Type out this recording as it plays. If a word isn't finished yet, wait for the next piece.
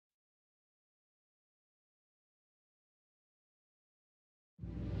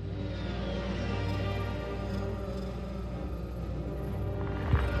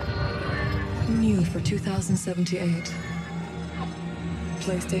new for 2078.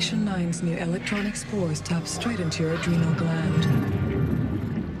 PlayStation 9's new electronic spores tap straight into your adrenal gland.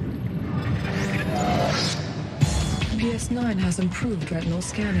 PS9 has improved retinal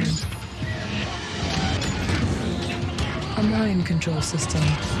scanning. A mind control system.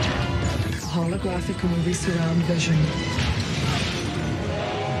 Holographic movie surround vision.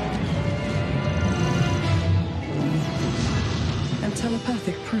 And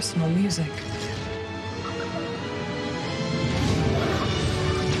telepathic personal music.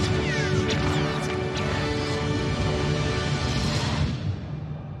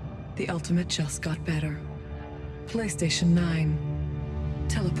 The ultimate just got better. PlayStation 9.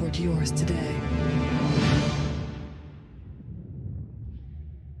 Teleport yours today.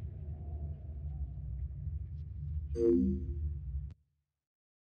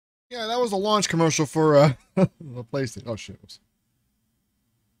 Yeah, that was a launch commercial for the PlayStation. Oh shit.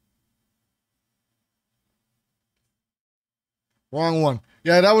 Wrong one.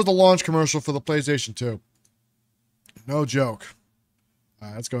 Yeah, that was the launch commercial for the PlayStation 2. No joke.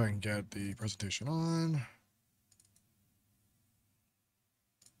 Let's go ahead and get the presentation on.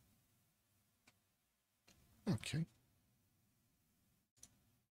 Okay.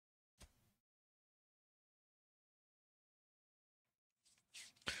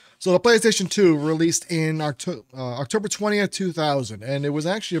 So the PlayStation 2 released in October 20th, 2000, and it was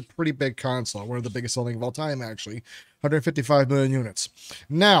actually a pretty big console, one of the biggest selling of all time, actually, 155 million units.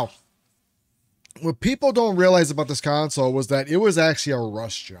 Now, what people don't realize about this console was that it was actually a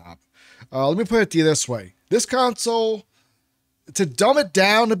rush job. Let me put it to you this way. This console, to dumb it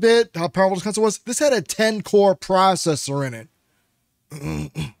down a bit, how powerful this console was, this had a 10-core processor in it.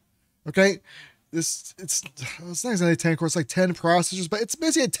 Okay? It's not exactly 10 core, it's like 10 processors, but it's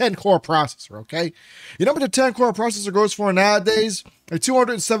basically a 10-core processor, okay? You know what a 10-core processor goes for nowadays? Like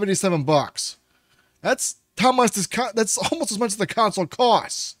 $277. That's how much that's almost as much as the console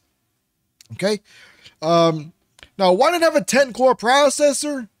costs. Okay? Now, why did it have a 10-core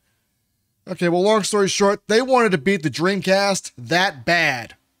processor? Okay, well, long story short, they wanted to beat the Dreamcast that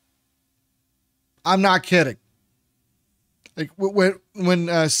bad. I'm not kidding. Like, when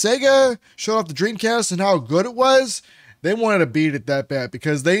Sega showed off the Dreamcast and how good it was, they wanted to beat it that bad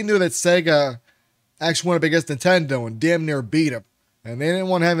because they knew that Sega actually went up against Nintendo and damn near beat them. And they didn't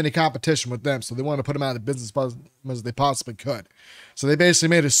want to have any competition with them, so they wanted to put them out of the business as much as they possibly could. So they basically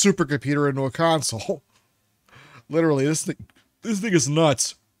made a supercomputer into a console. Literally, this thing is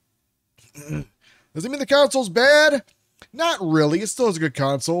nuts. Does it mean the console's bad? Not really. It still is a good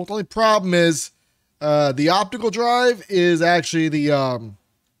console. The only problem is the optical drive is actually the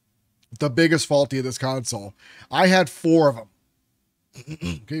biggest faulty of this console. I had 4 of them.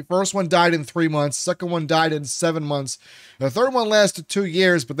 Okay, first one died in 3 months. Second one died in 7 months. The third one lasted 2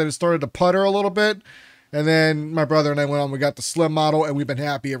 years, but then it started to putter a little bit. And then my brother and I went on. We got the slim model, and we've been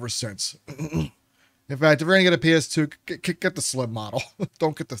happy ever since. In fact, if you're gonna get a PS2, get the slim model.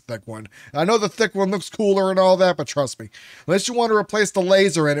 Don't get the thick one. I know the thick one looks cooler and all that, but trust me, unless you want to replace the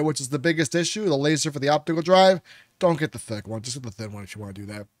laser in it, which is the biggest issue, the laser for the optical drive, don't get the thick one. Just get the thin one if you want to do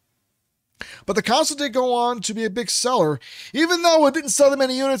that. But the console did go on to be a big seller, even though it didn't sell that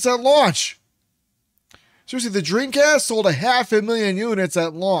many units at launch. Seriously, the Dreamcast sold 500,000 units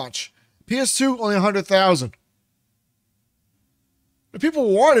at launch. PS2, only 100,000. If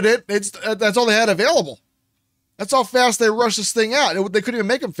people wanted it, that's all they had available. That's how fast they rushed this thing out. They couldn't even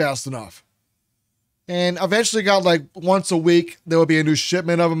make them fast enough. And eventually got like once a week, there would be a new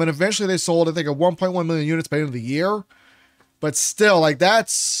shipment of them. And eventually they sold, I think, 1.1 million units by the end of the year. But still, like,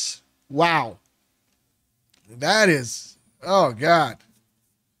 that's, wow. That is, oh God.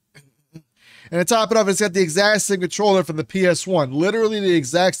 And to top it off, it's got the exact same controller from the PS1. Literally the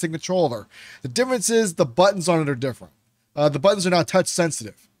exact same controller. The difference is the buttons on it are different. The buttons are now touch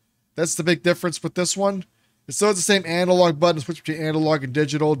sensitive. That's the big difference with this one. It still has the same analog button, switch between analog and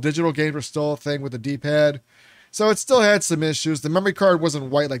digital. Digital games were still a thing with the D-pad. So it still had some issues. The memory card wasn't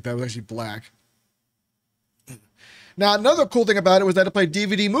white like that. It was actually black. Now, another cool thing about it was that it played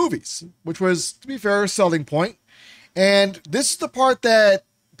DVD movies, which was, to be fair, a selling point. And this is the part that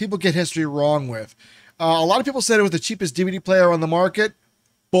people get history wrong with. A lot of people said it was the cheapest DVD player on the market.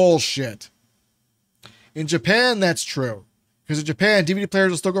 Bullshit. In Japan, that's true. Because in Japan, DVD players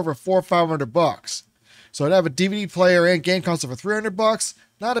will still go for $400 or $500. So to have a DVD player and game console for $300,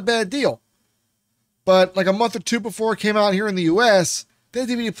 not a bad deal. But like a month or two before it came out here in the US, they had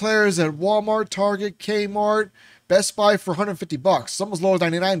DVD players at Walmart, Target, Kmart, Best Buy for $150. Some as low as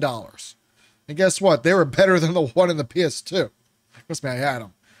 $99. And guess what? They were better than the one in the PS2. Trust me, I had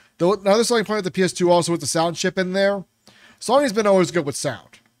them. The other selling point of the PS2 also with the sound chip in there. Sony's been always good with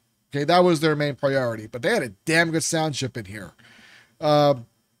sound. Okay, that was their main priority, but they had a damn good sound chip in here.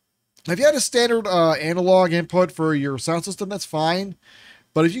 If you had a standard analog input for your sound system, that's fine.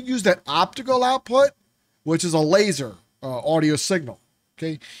 But if you use that optical output, which is a laser audio signal,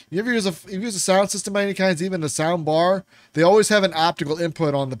 okay, if you use a sound system of any kinds, even a sound bar, they always have an optical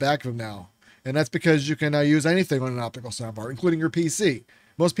input on the back of them now. And that's because you can use anything on an optical sound bar, including your PC.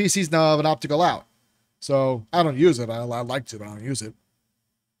 Most PCs now have an optical out. So I don't use it. I like to, but I don't use it.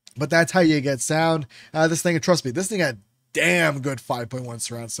 But that's how you get sound. This thing, trust me, this thing had damn good 5.1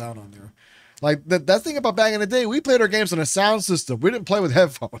 surround sound on there. Like that thing about back in the day, we played our games on a sound system. We didn't play with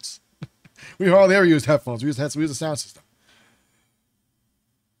headphones. We hardly ever used headphones. We used a sound system.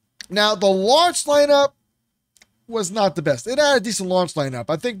 Now, the launch lineup was not the best. It had a decent launch lineup.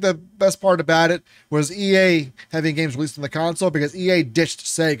 I think the best part about it was EA having games released on the console, because EA ditched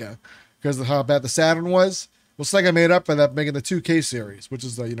Sega because of how bad the Saturn was. Well, Sega made up for that making the 2K series, which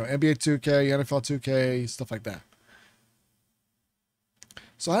is the NBA 2K, NFL 2K, stuff like that.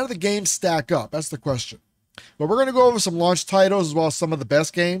 So how do the games stack up? That's the question. But we're going to go over some launch titles as well as some of the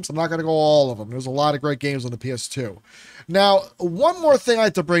best games. I'm not going to go all of them. There's a lot of great games on the PS2. Now, one more thing I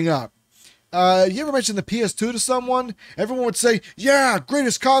have to bring up. You ever mention the PS2 to someone? Everyone would say, yeah,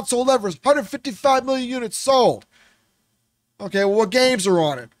 greatest console ever. 155 million units sold. Okay, well, what games are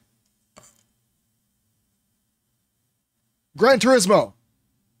on it? Gran Turismo.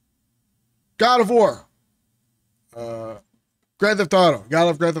 God of War. Grand Theft Auto. God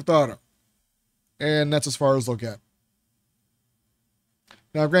of Grand Theft Auto. And that's as far as they'll get.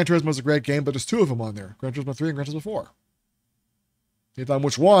 Now, Gran Turismo is a great game, but there's two of them on there. Gran Turismo 3 and Gran Turismo 4. You tell them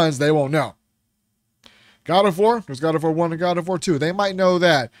which ones, they won't know. God of War, there's God of War 1 and God of War 2. They might know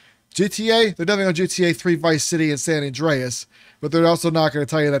that. GTA, they're definitely on GTA 3, Vice City, and San Andreas, but they're also not going to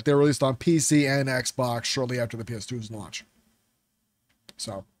tell you that they're released on PC and Xbox shortly after the PS2's launch.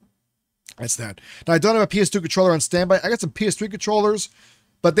 So, that's that. Now, I don't have a PS2 controller on standby. I got some PS3 controllers,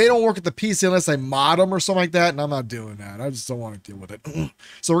 but they don't work at the PC unless I mod them or something like that, and I'm not doing that. I just don't want to deal with it.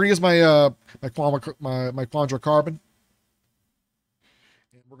 So we're going to use my Quandra Carbon,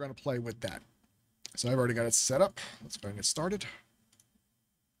 and we're going to play with that. So I've already got it set up. Let's go and get started.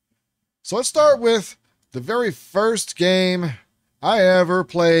 So let's start with the very first game I ever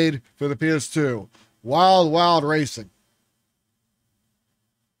played for the PS2, Wild Wild Racing.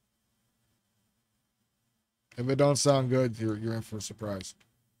 If it don't sound good, you're in for a surprise.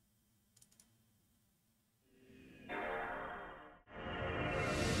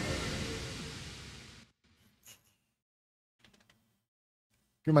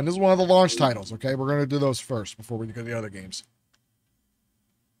 Come on, this is one of the launch titles, okay? We're going to do those first before we get to the other games.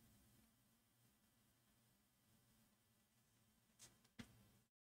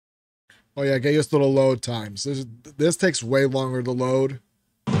 Oh yeah, get used to the load times. This takes way longer to load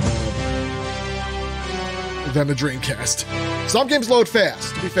than the Dreamcast. Some games load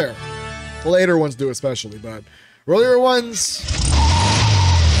fast, to be fair. The later ones do especially, but earlier ones,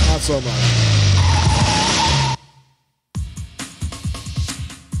 not so much.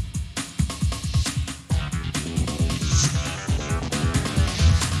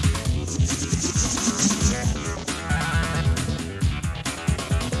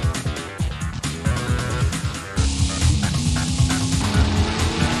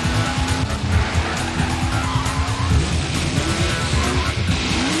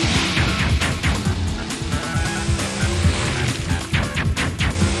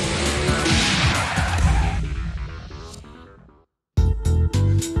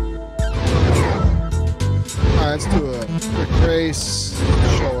 Let's do a quick race,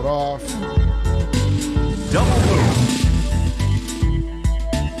 show it off. Double move.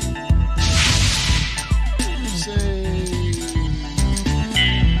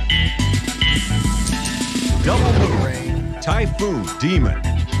 Double move. Rain. Typhoon Demon.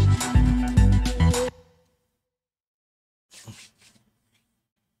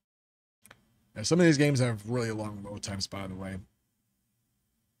 Yeah, some of these games have really long load times, by the way.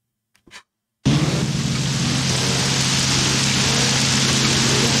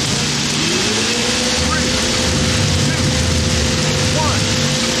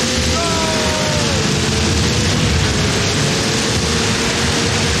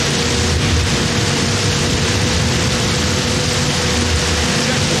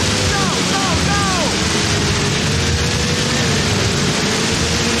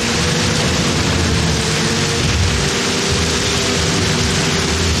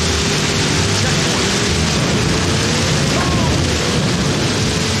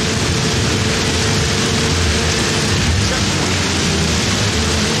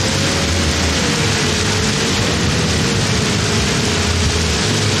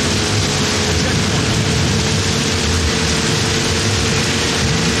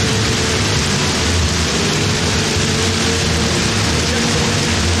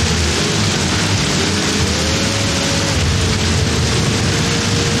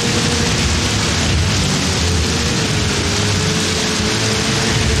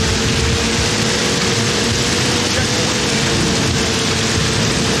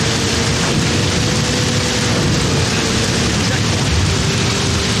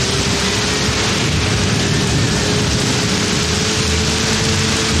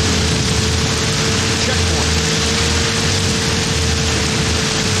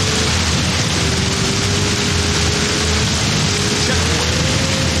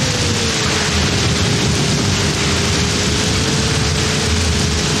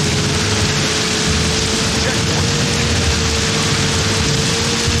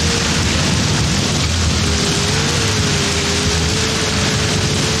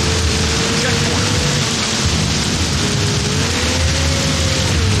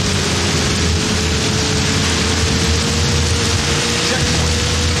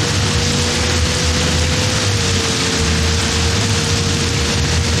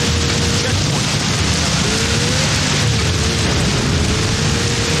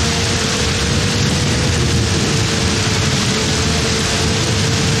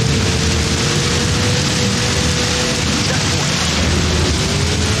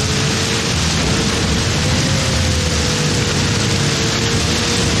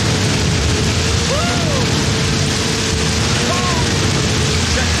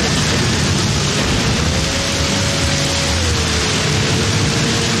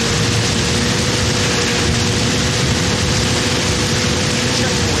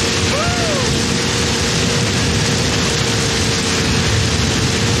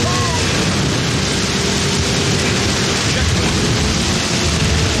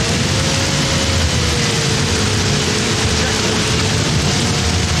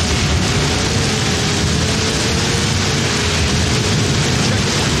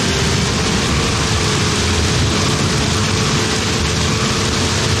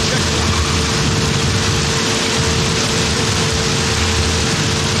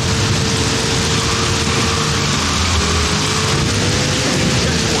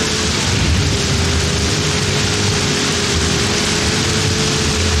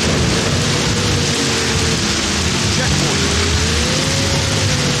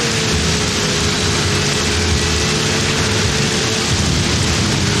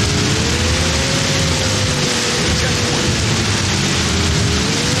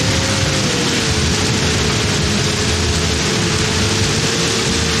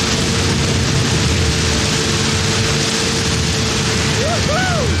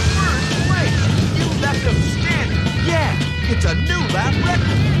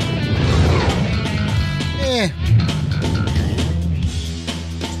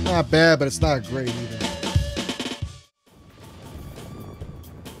 not bad, but it's not great either.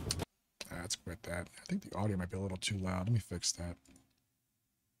 Let's quit that. I think the audio might be a little too loud. Let me fix that.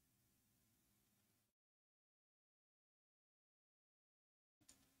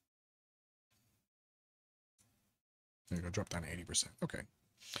 There you go, drop down to 80%. Okay.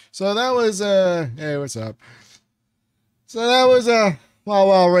 So that was hey, what's up? So that was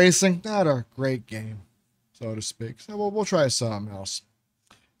Wow Racing. Not a great game, so to speak. So we'll try something else.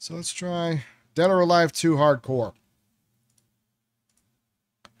 So let's try Dead or Alive 2 Hardcore.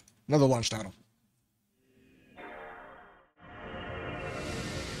 Another launch title.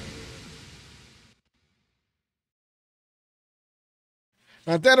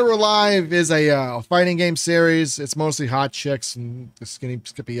 Now, Dead or Alive is a fighting game series. It's mostly hot chicks and the skinny,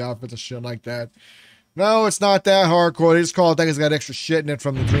 skippy outfits and shit like that. No, it's not that hardcore. They just call it that it's got extra shit in it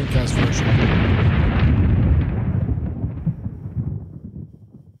from the Dreamcast version.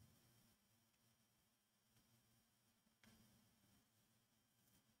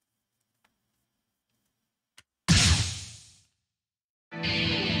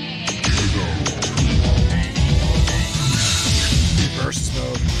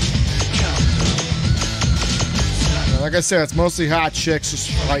 Like I said, it's mostly hot chicks just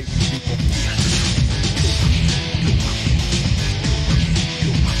fighting people.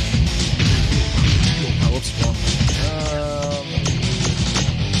 Oh, whoops, wrong.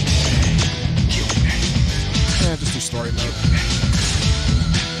 Yeah, just do story mode.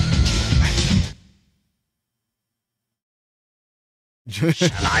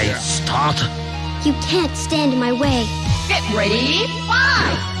 Shall I start? You can't stand in my way. Get ready,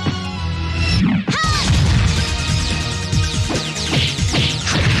 fight!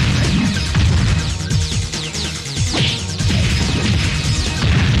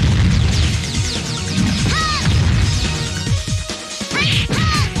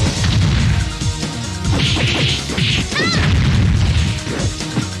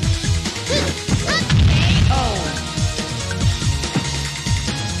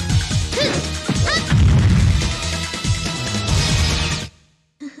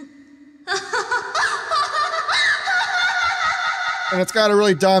 And it's got a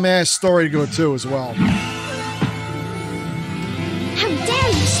really dumbass story to go too as well. How dare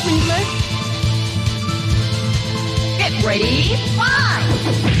you, swindler! Get ready, fight!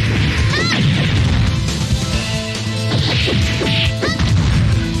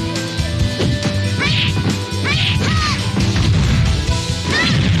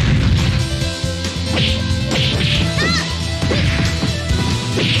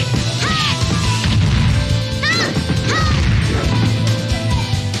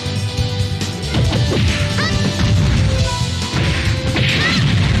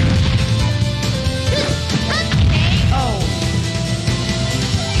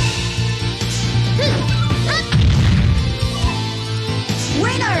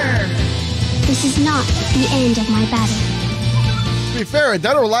 This is not the end of my battle. To be fair,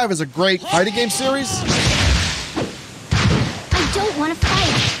 Dead or Alive is a great fighting game series. I don't want to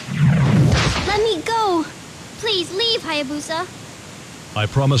fight. Let me go. Please leave, Hayabusa. I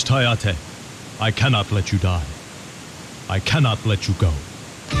promised Hayate. I cannot let you die. I cannot let you go.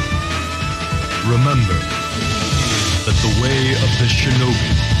 Remember that the way of the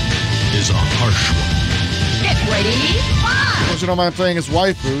shinobi is a harsh one. Get ready, fight! Of course, you don't mind playing his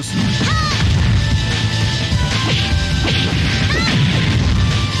wife, Bruce.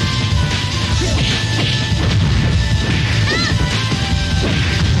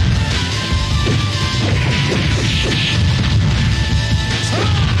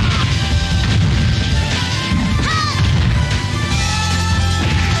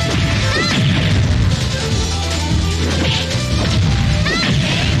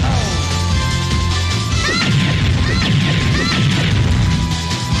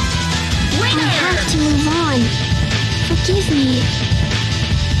 Forgive me.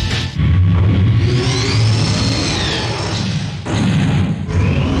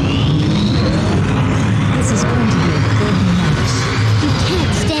 This is going to be a good match. You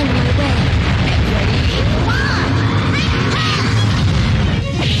can't stand in my way. Get ready, fight!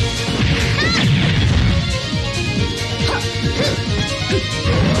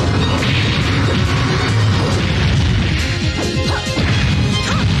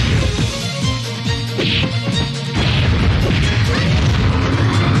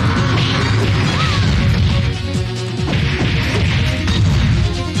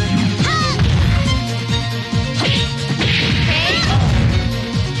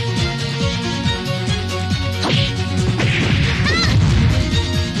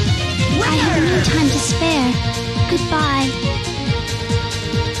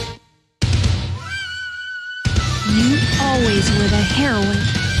 days were the heroin.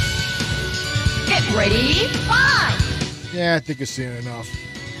 Get ready, fight! Yeah, I think you've seen enough.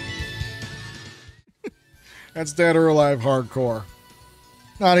 That's Dead or Alive hardcore.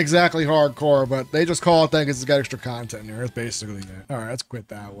 Not exactly hardcore, but they just call it that because it's got extra content in there. That's basically it. Alright, let's quit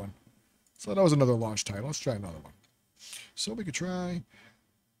that one. So that was another launch title. Let's try another one. So we could try...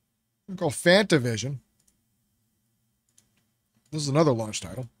 We'll call Fantavision. This is another launch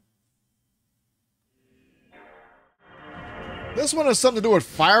title. This one has something to do with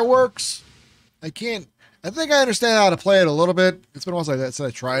fireworks. I think I understand how to play it a little bit. It's been a while since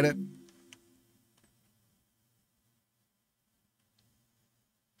I tried it.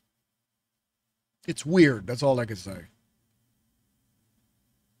 It's weird. That's all I can say.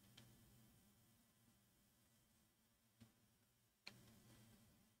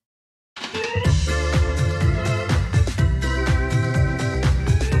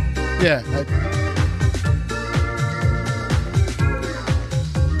 Yeah.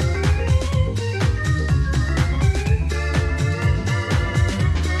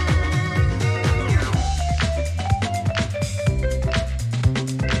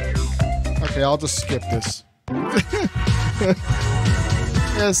 Okay, I'll just skip this. Like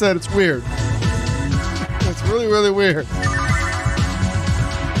I said, it's weird. It's really, really weird.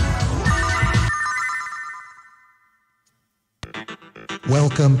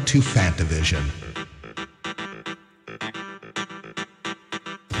 Welcome to Fantavision.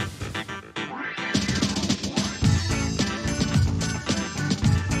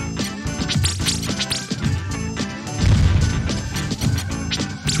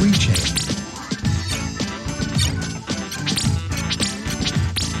 Three chain.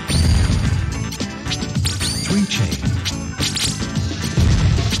 Three chain.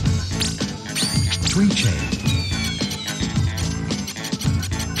 Three chain.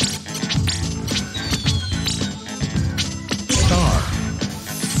 Star.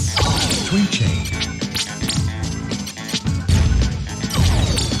 Three chain.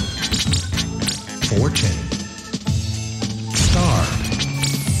 Four chain. Star.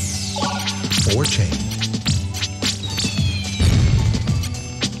 Four chain.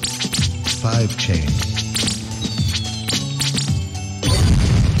 Five chain.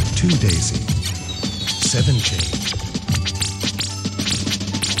 Two daisy. Seven chain.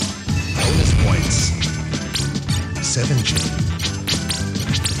 Bonus points. Seven chain.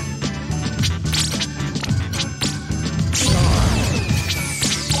 Star.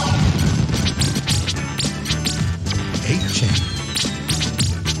 Eight chain.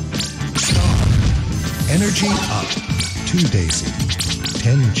 Star. Energy up. Two daisy.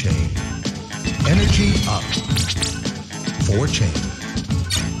 10 chain. Energy up. Four chain.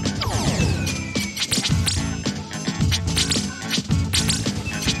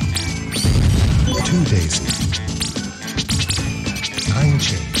 Two daisy. 9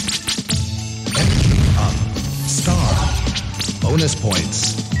 chain. Energy up. Star. Bonus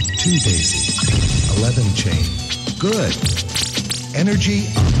points. Two daisy. 11 chain. Good. Energy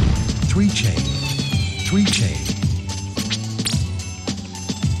up. Three chain. Three chain.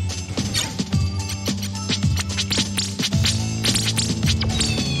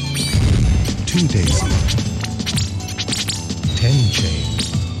 Two daisy. 10 chain.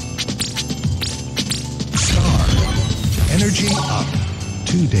 Star. Energy up.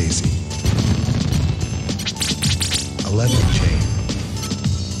 Two daisy. 11 chain.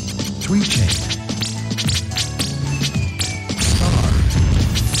 Three chain. Star.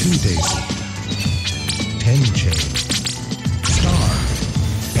 Two daisy. 10 chain. Star.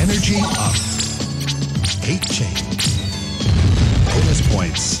 Energy up. 8 chain. Bonus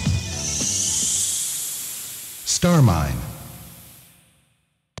points. Star Mine.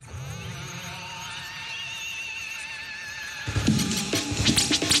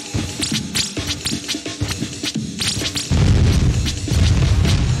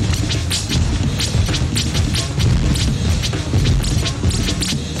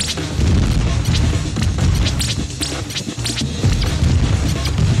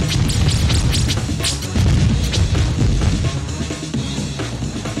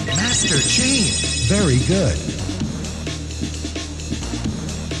 Master Chain. Very good.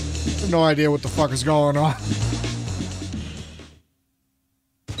 No idea what the fuck is going on.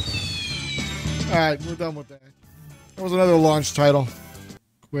 Alright, we're done with that. That was another launch title.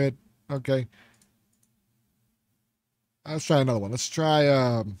 Quit. Okay. Let's try another one. Let's try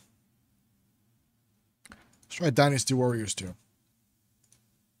Dynasty Warriors 2.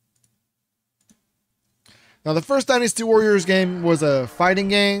 Now the first Dynasty Warriors game was a fighting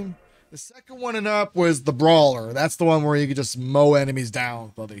game. The second one and up was the Brawler. That's the one where you could just mow enemies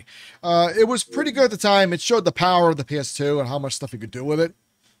down, buddy. It was pretty good at the time. It showed the power of the PS2 and how much stuff you could do with it.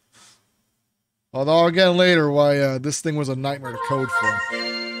 Although again later why this thing was a nightmare to code for.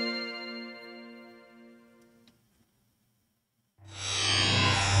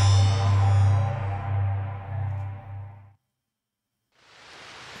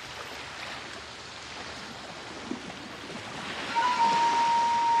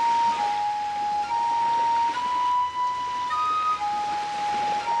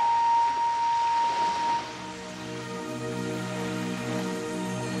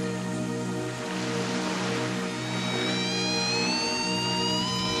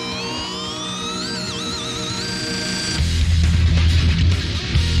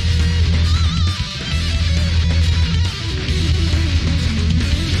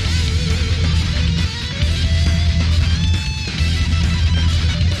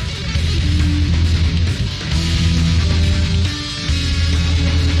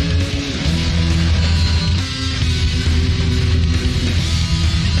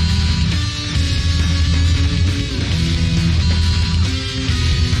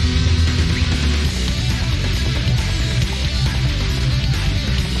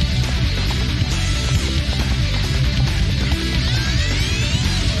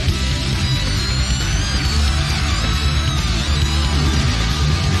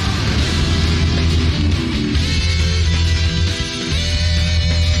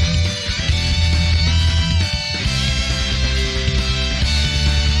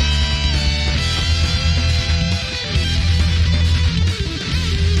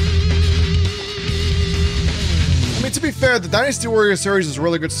 The Dynasty Warrior series is a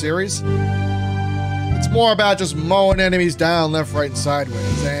really good series. It's more about just mowing enemies down left, right, and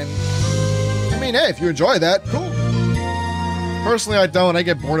sideways. And, I mean, hey, if you enjoy that, cool. Personally, I don't. I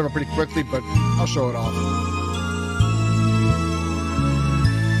get bored of it pretty quickly, but I'll show it off.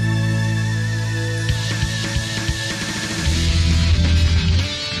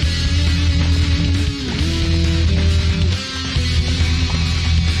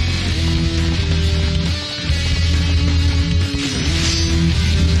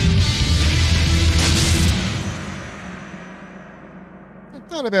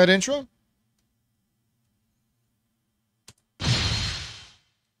 Not a bad intro.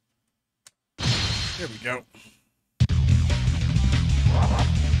 There we go.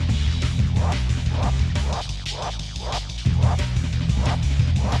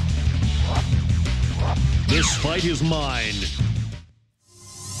 This fight is mine.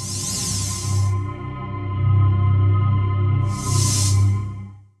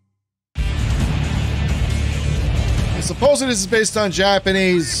 Supposedly this is based on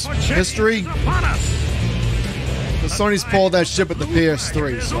Japanese history. But Sony's pulled that shit with the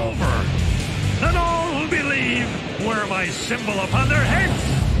PS3, so. Let all who believe wear my symbol upon their heads.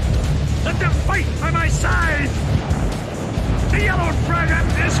 Let them fight by my side. The Yellow Dragon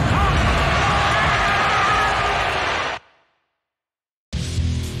is come.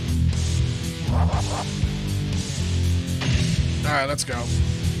 All right, let's go.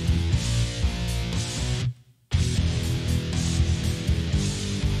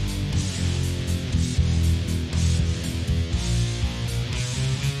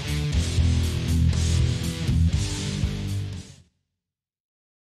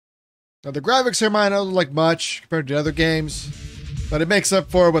 Now, the graphics here might not look like much compared to other games, but it makes up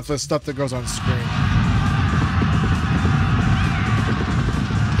for it with the stuff that goes on screen.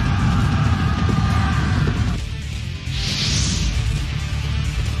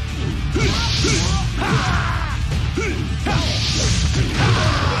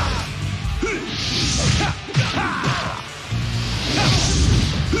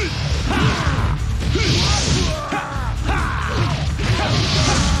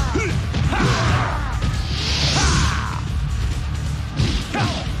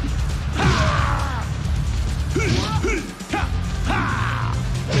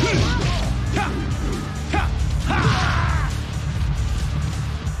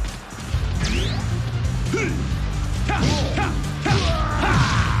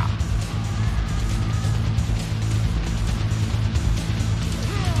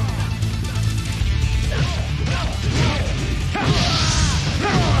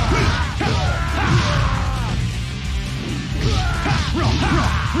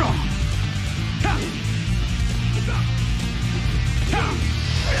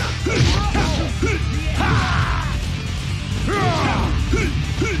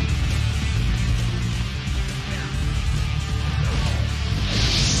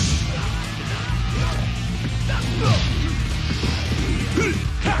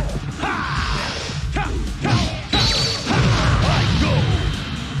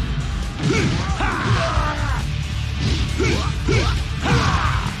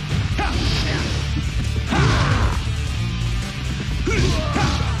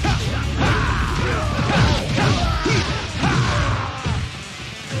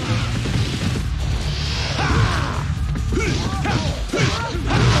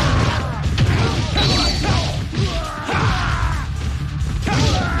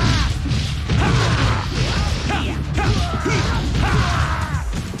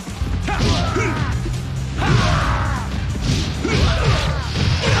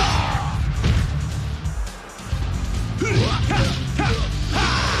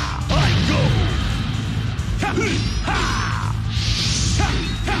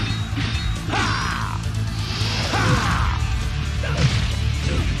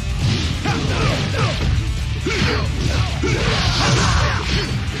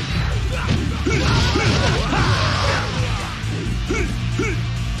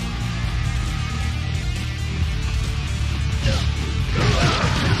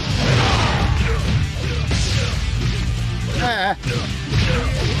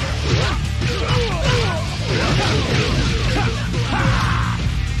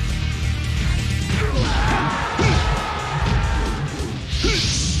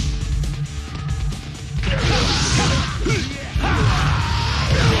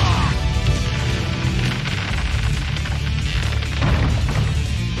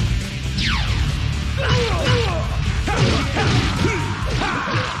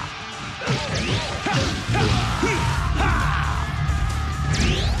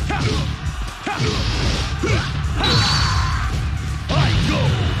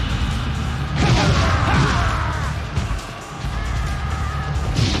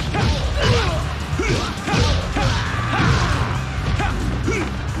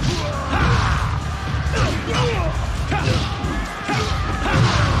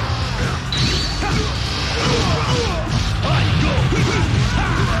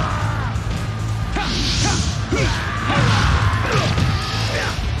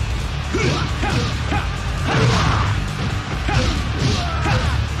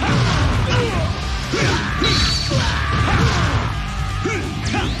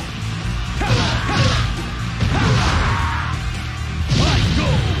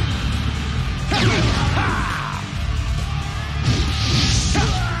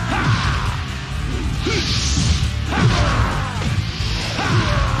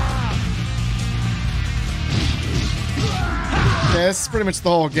 Yeah, this is pretty much the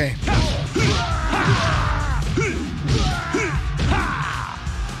whole game.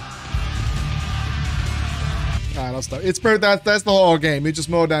 Alright, I'll stop. It's that's the whole game. You just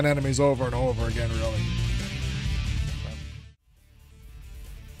mow down enemies over and over again, really.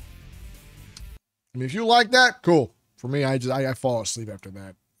 I mean, if you like that, cool. For me, I fall asleep after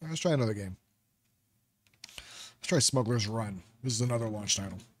that. Let's try another game. Let's try Smuggler's Run. This is another launch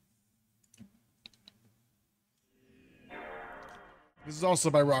title. This is also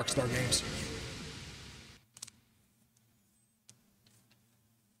by Rockstar Games.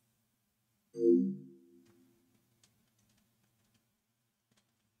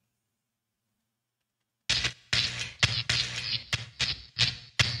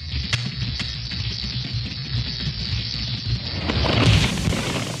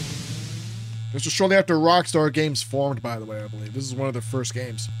 This was shortly after Rockstar Games formed, by the way, I believe. This is one of their first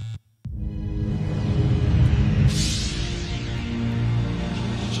games.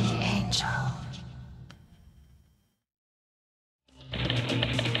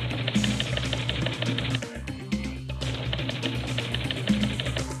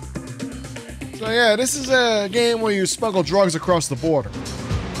 So yeah, this is a game where you smuggle drugs across the border.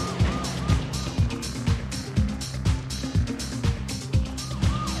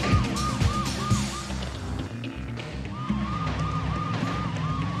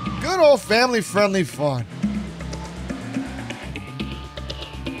 Good old family-friendly fun.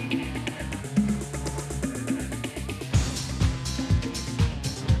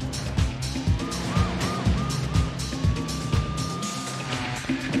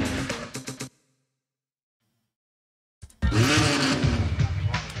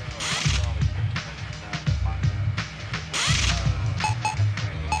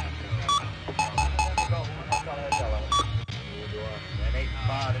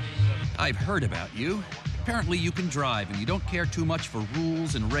 I've heard about you. Apparently you can drive and you don't care too much for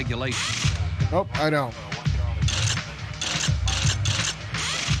rules and regulations. Nope, I don't.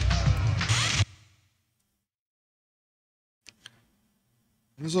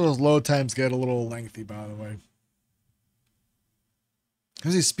 These little load times get a little lengthy, by the way.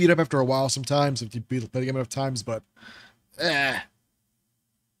 Because they speed up after a while sometimes if you beat the game enough times, but Because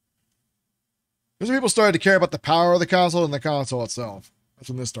people started to care about the power of the console and the console itself. That's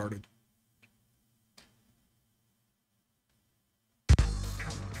when this started.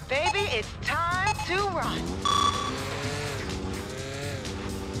 Baby, it's time to run.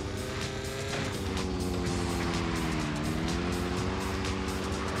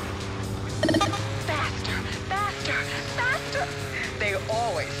 Faster, faster, faster. They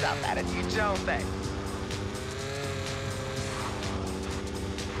always shout that at you, don't they?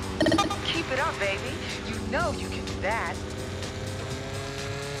 Keep it up, baby. You know you can do that.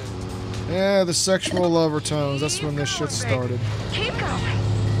 Yeah, the sexual overtones. That's when this shit started. Keep going.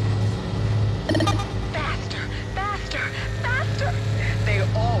 Faster, faster, faster. They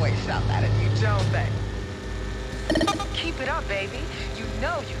always shout that at you, don't they? Keep it up, baby. You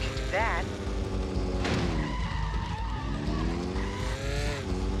know you can do that.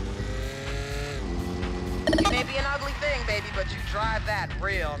 You may be an ugly thing, baby, but you drive that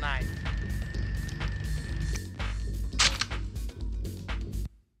real nice.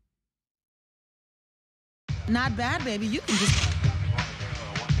 Not bad, baby. You can just...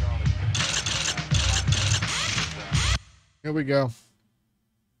 Here we go.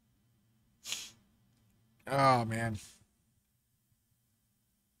 Oh, man.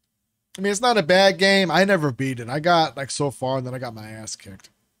 I mean, it's not a bad game. I never beat it. I got, like, so far, and then I got my ass kicked.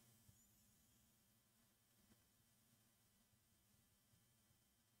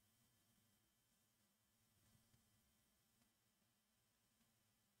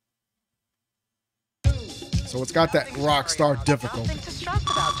 So it's got that Rockstar difficulty. Nothing to stress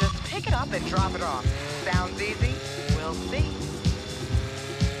about. Just pick it up and drop it off. Sounds easy? We'll see.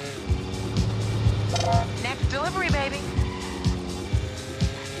 Next delivery, baby.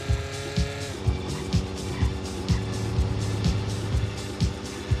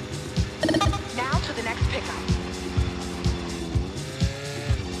 Now to the next pickup.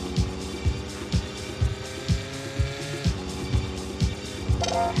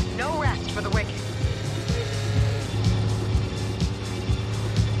 No rest for the wicked.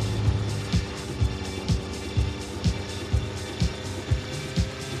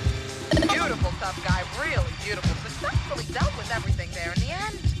 Beautiful, tough guy. Really beautiful. Successfully dealt with everything there in the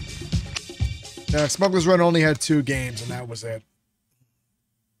end. Yeah, Smuggler's Run only had 2 games, and that was it.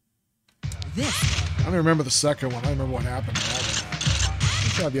 This. I don't remember the second one. I don't remember what happened to that one.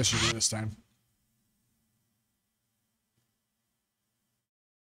 Good job, yes, you do this time.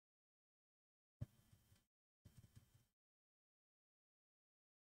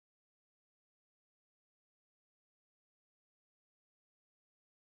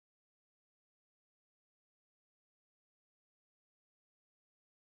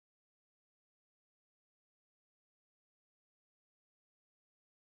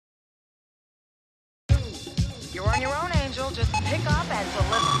 Pick up and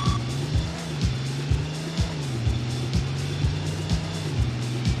deliver.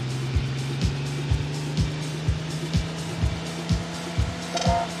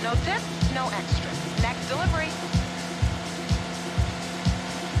 No tip, no extra. Next delivery.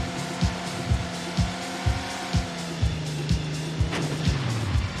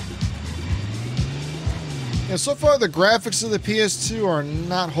 Yeah, so far the graphics of the PS2 are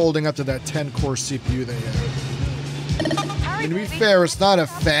not holding up to that 10-core CPU they have. And to be fair, it's not a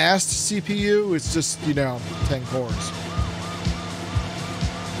fast CPU, it's just, you know, 10 cores.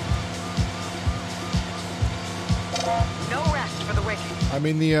 No rest for the wicked. I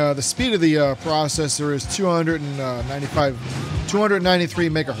mean, the speed of the processor is 293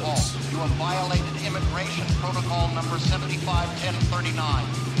 megahertz. You have violated immigration protocol number 751039.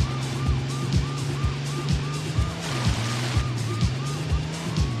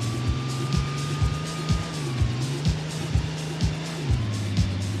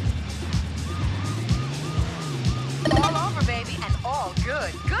 All over, baby, and all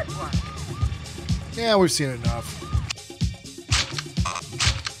good. Good work. Yeah, we've seen enough.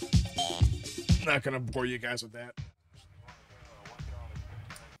 Not gonna bore you guys with that.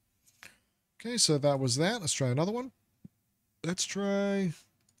 Okay, so that was that. Let's try another one. Let's try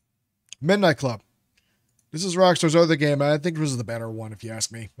Midnight Club. This is Rockstar's other game. I think this is the better one, if you ask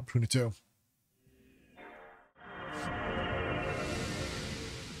me, between the two.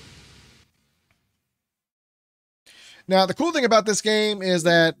 Now, the cool thing about this game is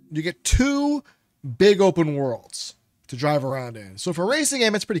that you get 2 big open worlds to drive around in. So for a racing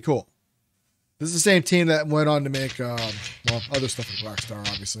game, it's pretty cool. This is the same team that went on to make, well, other stuff with Rockstar,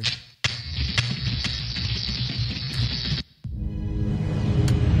 obviously.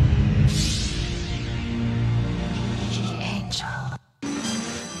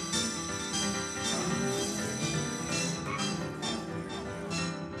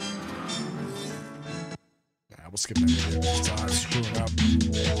 We'll skip that video. It's screwing up.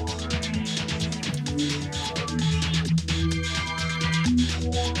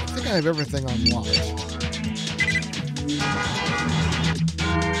 I think I have everything unlocked.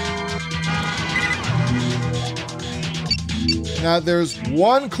 Now, there's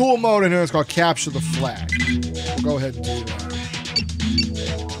one cool mode in here. It's called Capture the Flag. We'll go ahead and do that.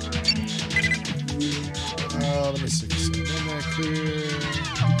 Let me see. So, midnight clear.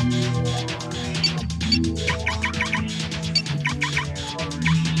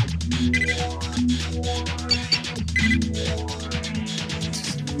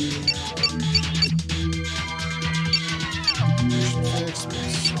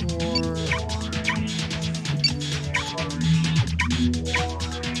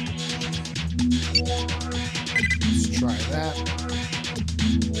 Let's try that.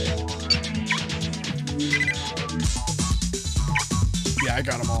 Yeah, I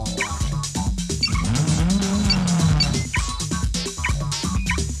got them all unlocked.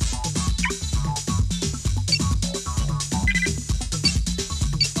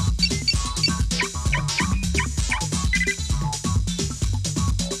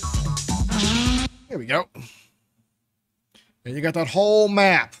 Here we go. And you got that whole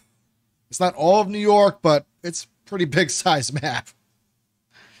map. It's not all of New York, but it's a pretty big size map.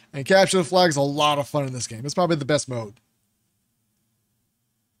 And Capture the Flag is a lot of fun in this game. It's probably the best mode.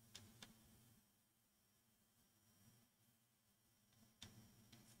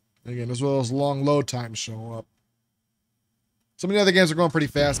 Again, as well as long load times show up. Some of the other games are going pretty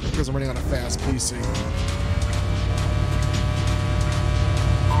fast because I'm running on a fast PC.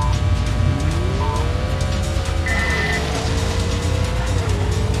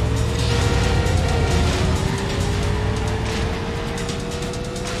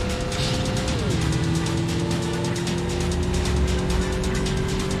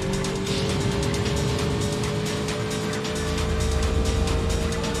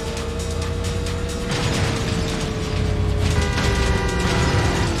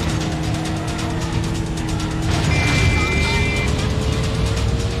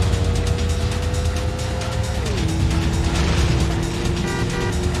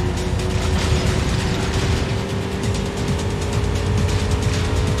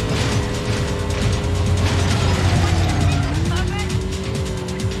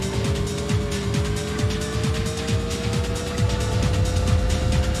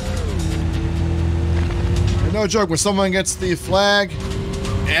 No joke, when someone gets the flag,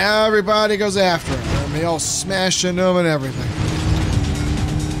 everybody goes after him. And they all smash into him and everything.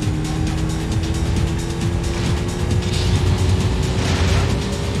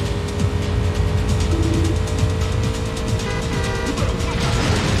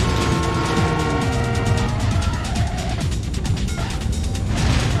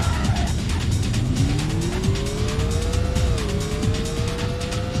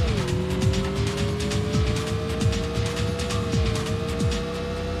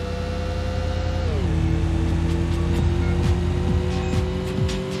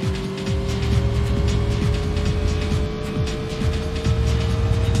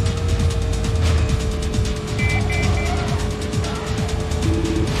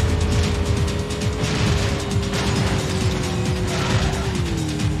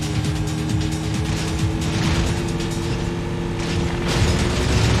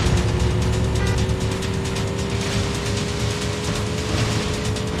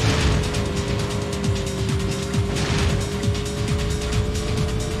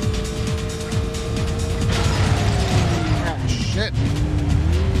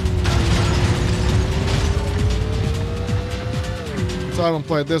 So I haven't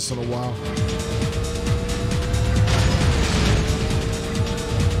played this in a while.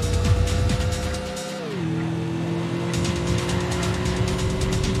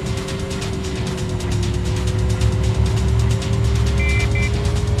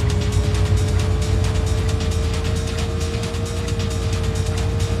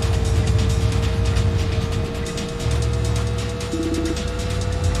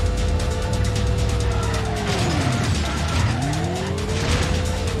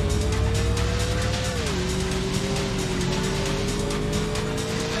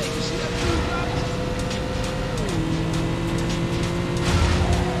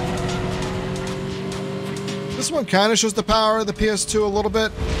 This one kind of shows the power of the PS2 a little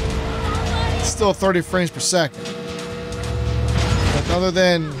bit. It's still 30 frames per second. But other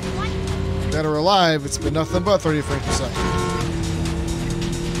than Dead or Alive, it's been nothing but 30 frames per second.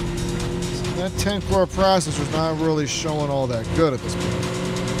 So that 10-core processor's not really showing all that good at this point.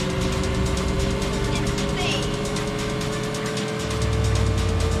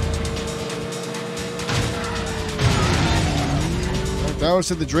 I would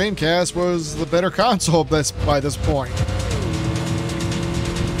say the Dreamcast was the better console by this point.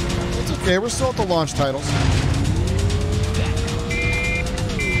 It's okay, we're still at the launch titles.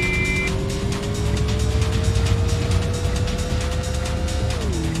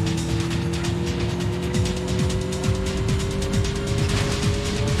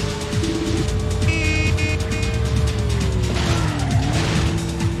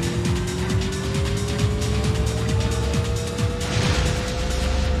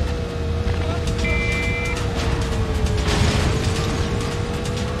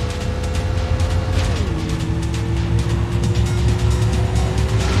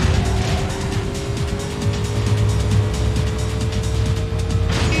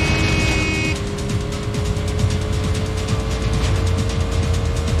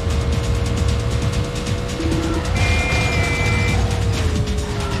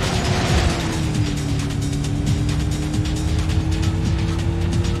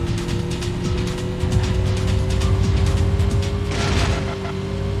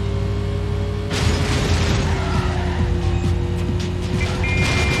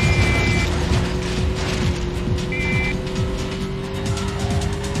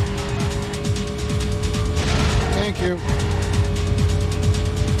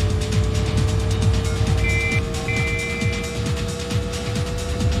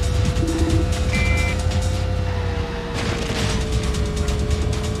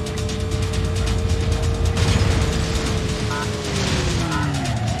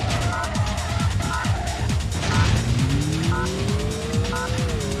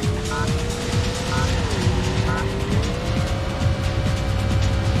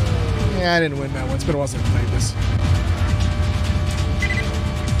 Yeah, I didn't win that one. It's been a while since I played this.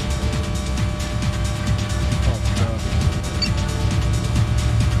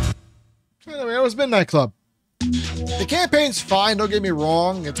 Oh, anyway, it was Midnight Club. The campaign's fine, don't get me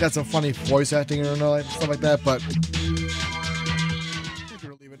wrong. It's got some funny voice acting and stuff like that, but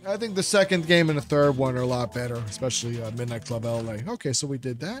I think the second game and the third one are a lot better, especially Midnight Club LA. Okay, so we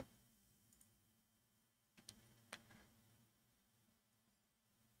did that.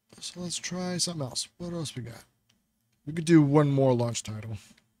 So let's try something else. What else we got? We could do one more launch title.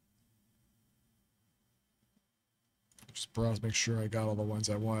 Just browse, make sure I got all the ones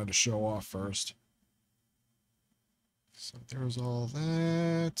I wanted to show off first. So there's all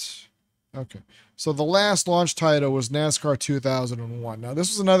that. Okay. So the last launch title was NASCAR 2001. Now, this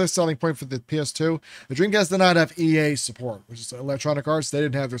was another selling point for the PS2. The Dreamcast did not have EA support, which is Electronic Arts. They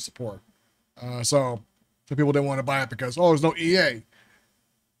didn't have their support. So some people didn't want to buy it because, oh, there's no EA.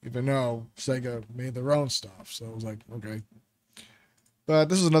 Even though Sega made their own stuff. So it was like, okay. But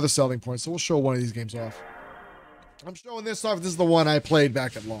this is another selling point, so we'll show one of these games off. I'm showing this off. This is the one I played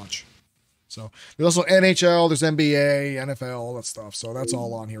back at launch. So there's also NHL, there's NBA, NFL, all that stuff. So that's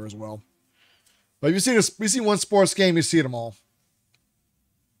all on here as well. But if you see one sports game, you see them all.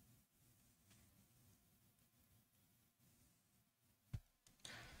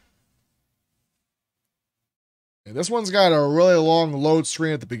 And this one's got a really long load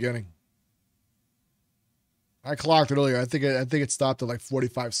screen at the beginning. I clocked it earlier. I think it stopped at like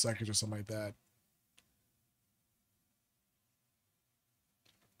 45 seconds or something like that.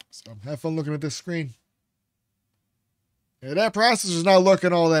 So have fun looking at this screen. Yeah, that processor's not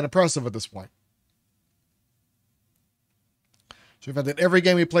looking all that impressive at this point. So in fact, that every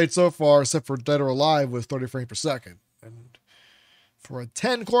game we played so far, except for Dead or Alive, was 30 frames per second. And for a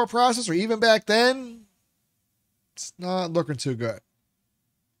 10-core processor, even back then, it's not looking too good.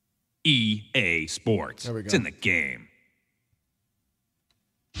 EA Sports. There we go. It's in the game.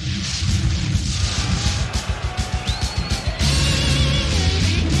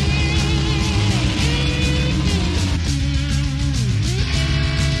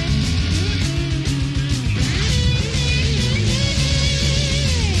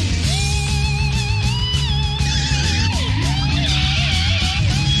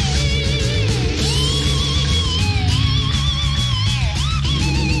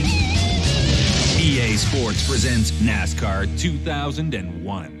 presents NASCAR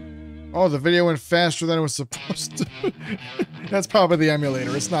 2001. Oh, the video went faster than it was supposed to. That's probably the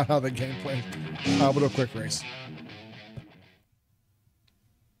emulator. It's not how the game played. We'll do a quick race.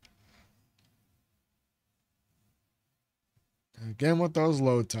 Again with those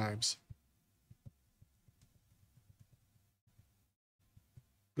load times.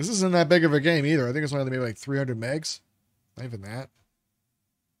 This isn't that big of a game either. I think it's only maybe like 300 megs. Not even that.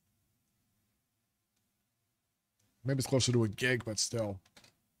 Maybe it's closer to a gig, but still.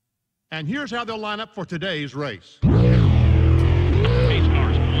 And here's how they'll line up for today's race. Pace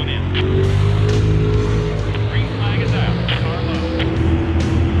cars pulling in. Green flag is out. Car low.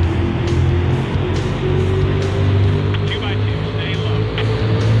 2x2, stay low.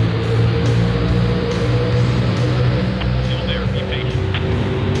 Still there, be patient.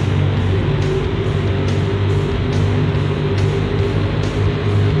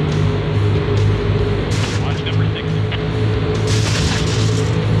 Watch number 6.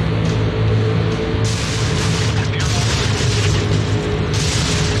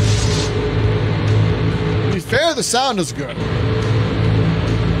 Fair, the sound is good. I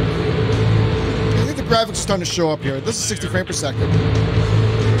think the graphics are starting to show up here. This is 60 frames per second.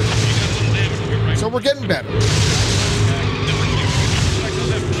 So we're getting better.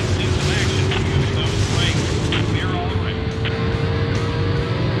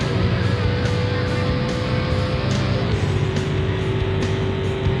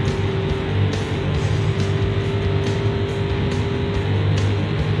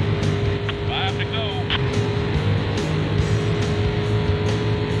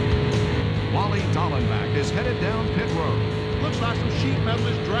 Is headed down pit road. Looks like some sheet metal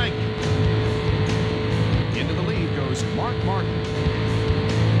is drank. Into the lead goes Mark Martin.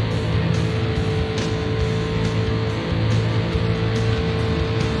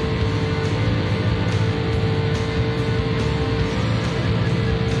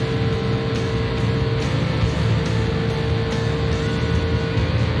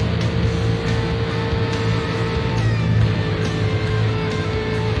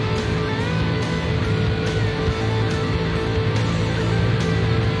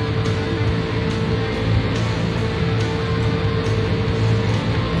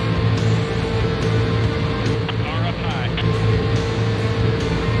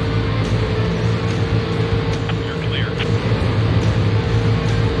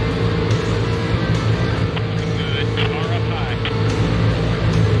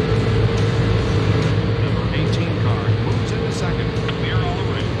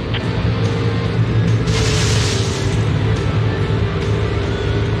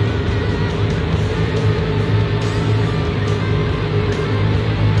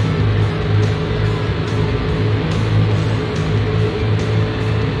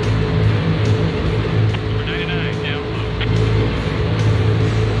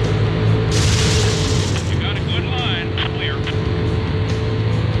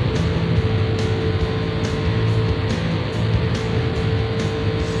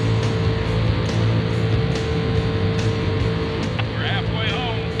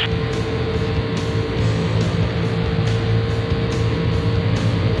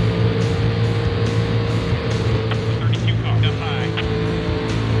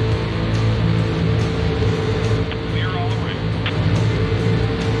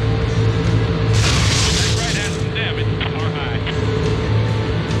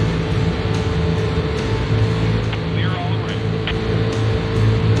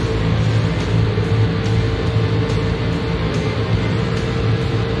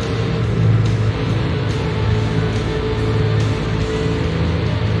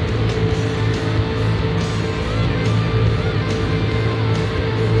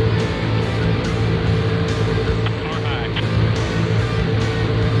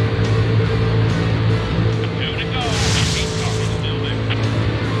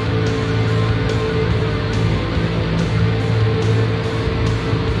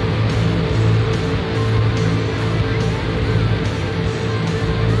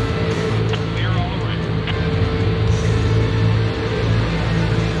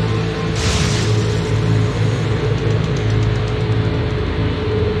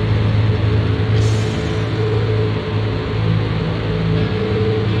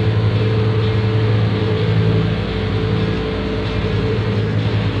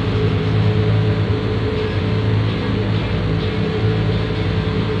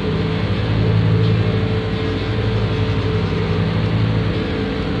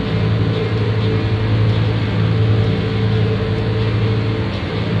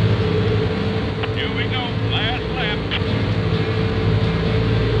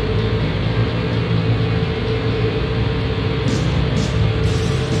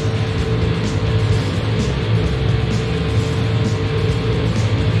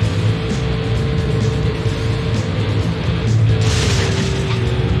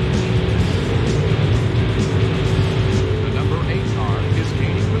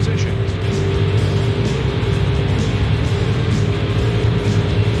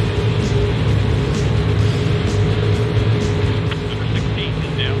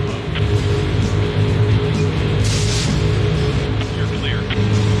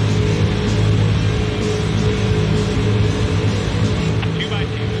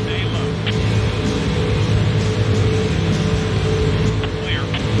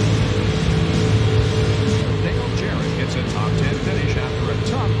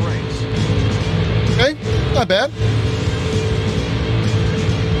 bad.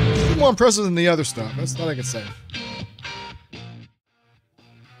 More impressive than the other stuff. That's all I can say.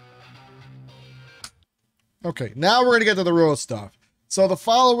 Okay, now we're going to get to the real stuff. So the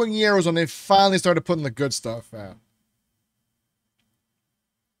following year was when they finally started putting the good stuff out.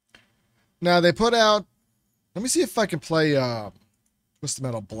 Now they put out... Let me see if I can play Twisted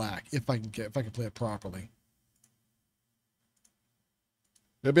Metal Black. If I can play it properly.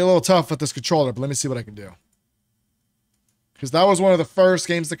 It'll be a little tough with this controller, but let me see what I can do. Because that was one of the first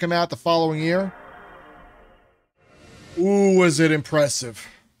games to come out the following year. Ooh, was it impressive.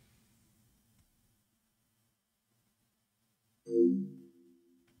 I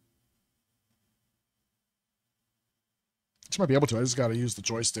might be able to. I just got to use the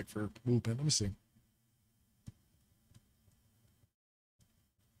joystick for movement. Let me see.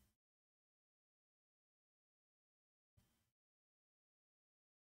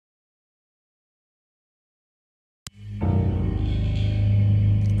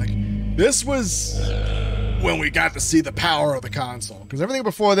 This was when we got to see the power of the console. Because everything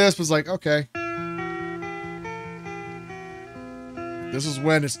before this was like, okay. This is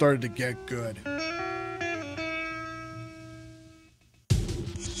when it started to get good.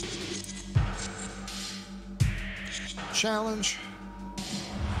 Challenge.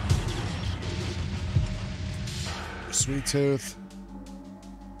 Sweet Tooth.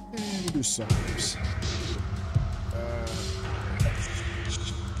 And we'll do Summers.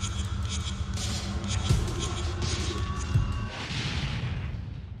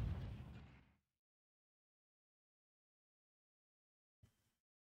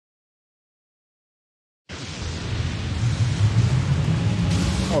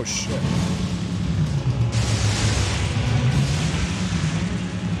 Oh, shit.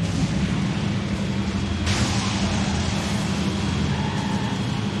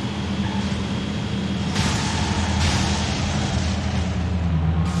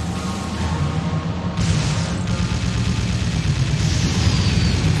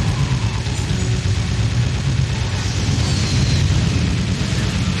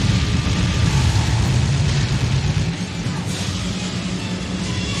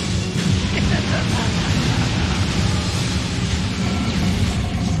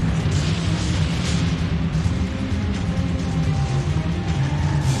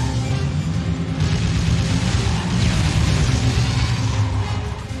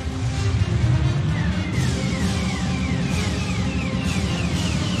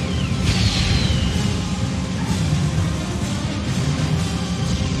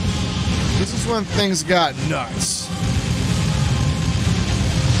 When things got nuts.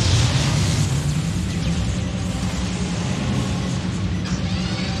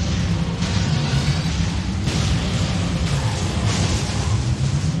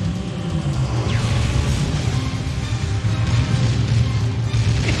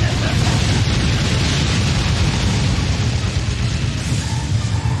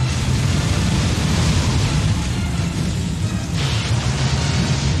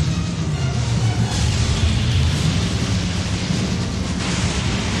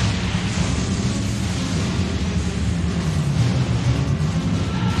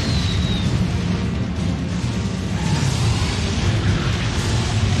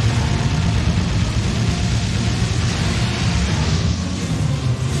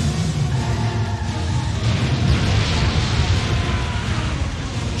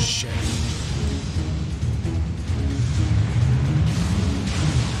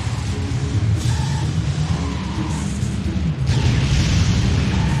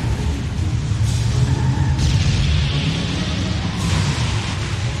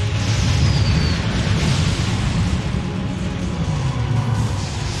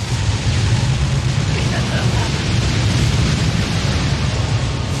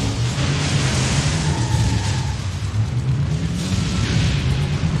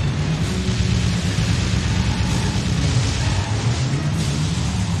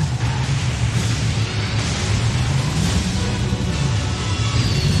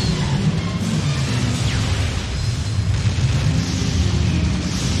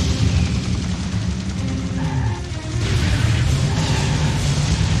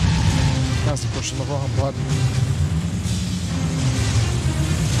 Pushing the wrong button.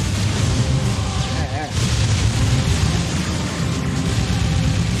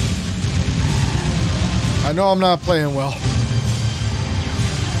 I know I'm not playing well.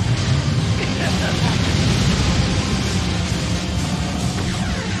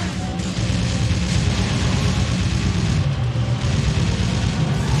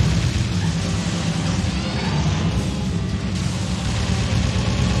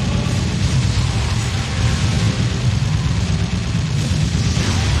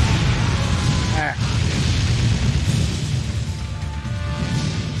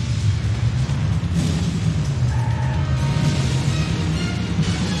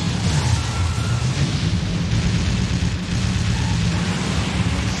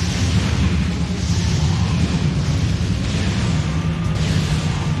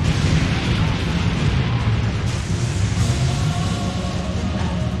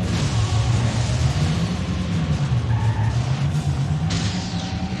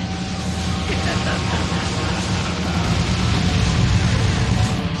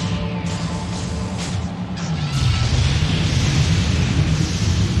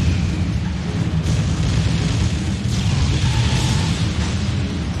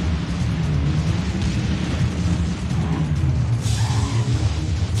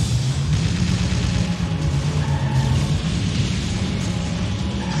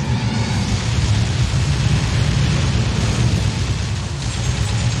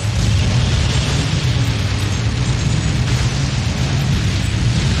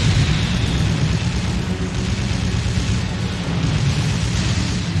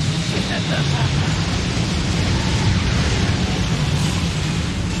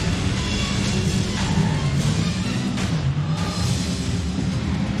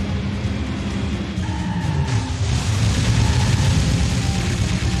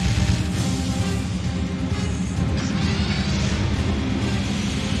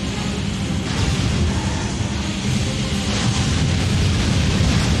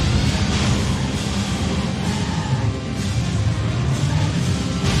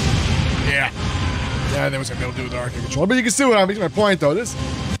 they was gonna be able to do with the arcade controller. But you can see what I'm making my point though.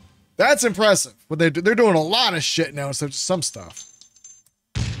 That's impressive. What they're doing a lot of shit now instead of just some stuff.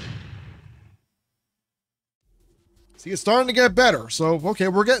 See, it's starting to get better. So okay,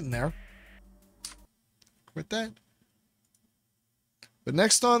 we're getting there. Quit that. But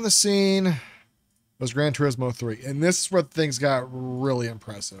next on the scene was Gran Turismo 3, and this is where things got really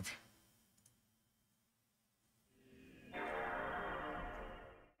impressive.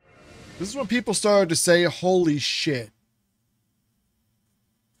 This is when people started to say, holy shit.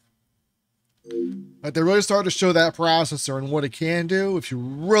 Like they really started to show that processor and what it can do if you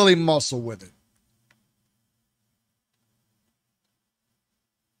really muscle with it.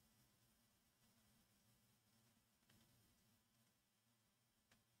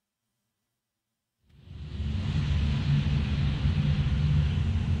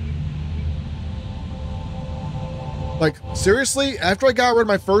 Like, seriously, after I got rid of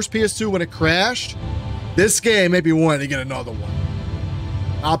my first PS2 when it crashed, this game made me want to get another one.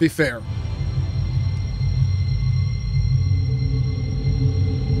 I'll be fair.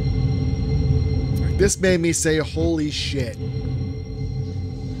 This made me say, holy shit.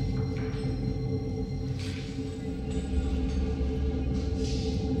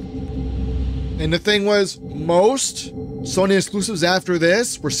 And the thing was, most Sony exclusives after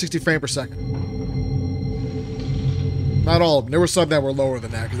this were 60 frames per second. Not all of them. There were some that were lower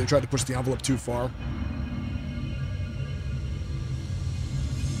than that because they tried to push the envelope too far.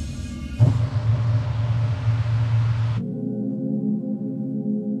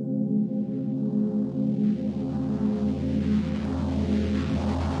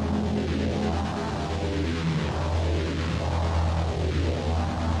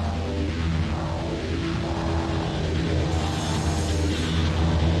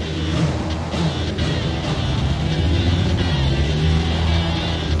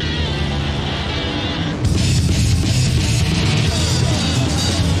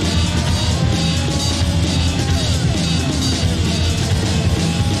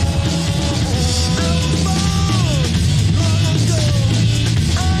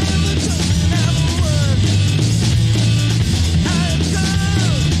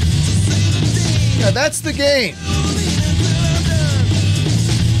 That's the game.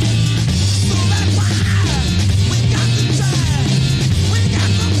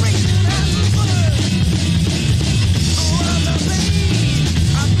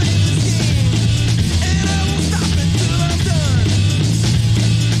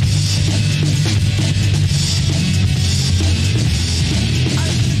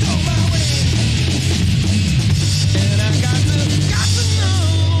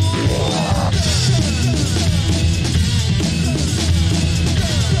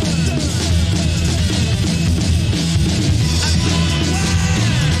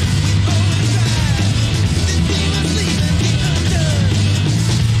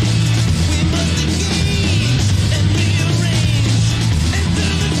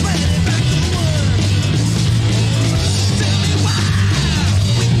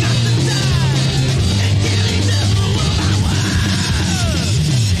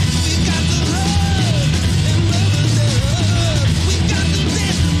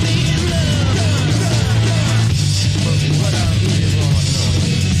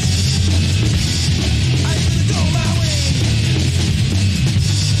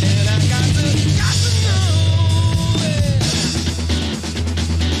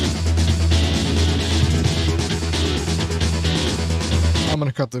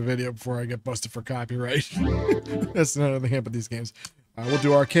 Cut the video before I get busted for copyright. That's another thing about these games. We'll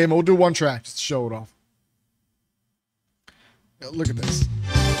do arcade mode. We'll do one track just to show it off. Look at this.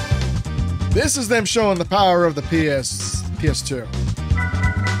 This is them showing the power of the PS2.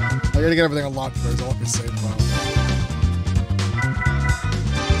 I gotta get everything unlocked first. All I can say about it.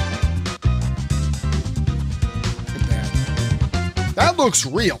 Look at that. That looks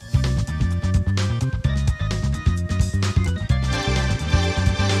real.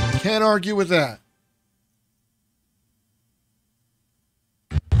 Can't argue with that.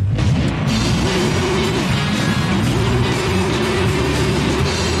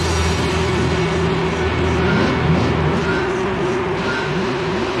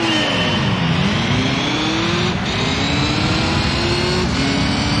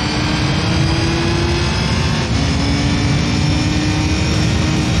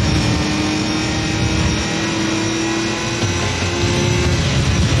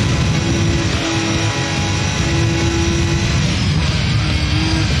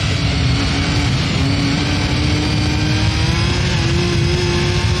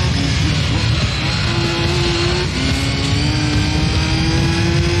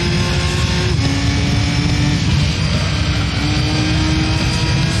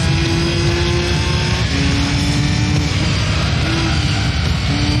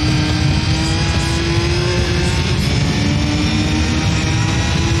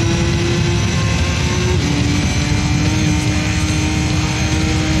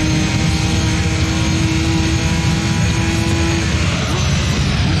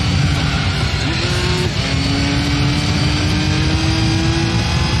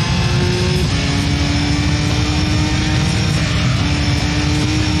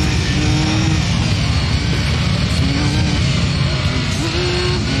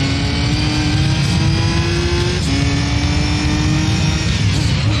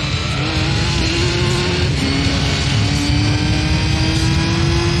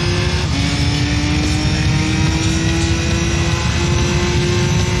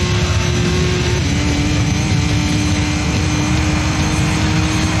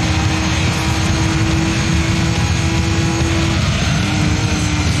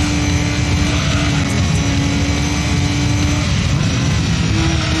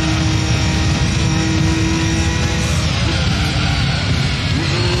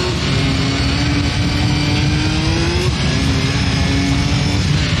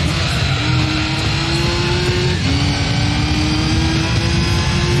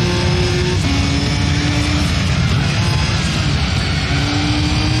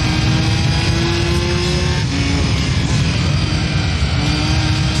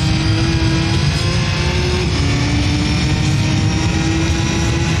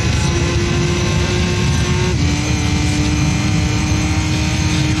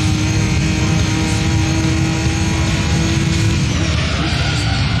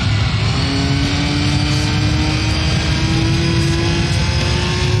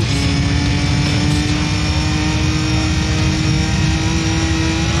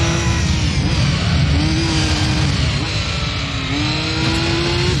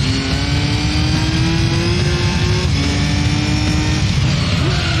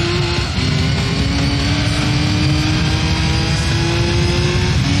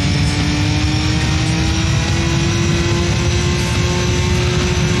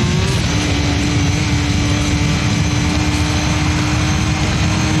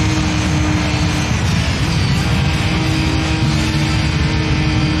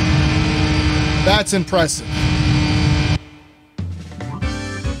 That's impressive.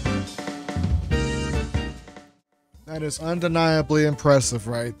 That is undeniably impressive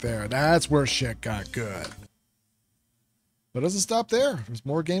right there. That's where shit got good. But it doesn't stop there. There's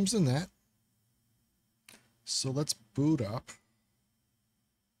more games than that. So let's boot up.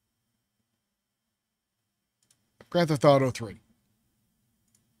 Grand Theft Auto 3.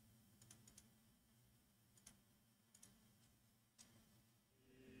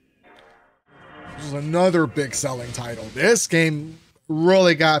 This is another big selling title. This game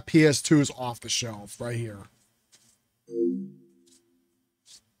really got PS2s off the shelf right here.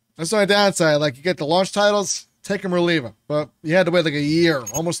 That's my downside. Like, you get the launch titles, take them or leave them. But you had to wait like a year,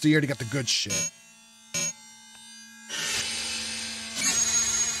 almost a year, to get the good shit.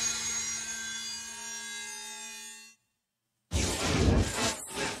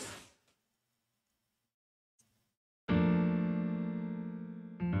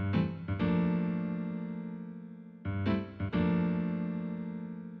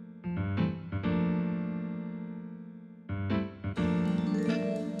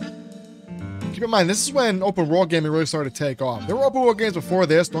 Keep in mind, this is when open world gaming really started to take off. There were open world games before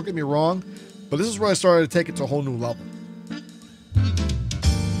this, don't get me wrong, but this is really started to take it to a whole new level.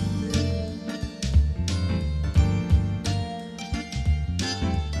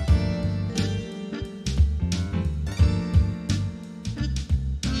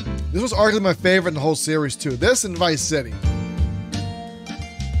 This was arguably my favorite in the whole series too. This and Vice City.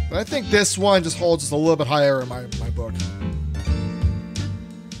 But I think this one just holds just a little bit higher in my book.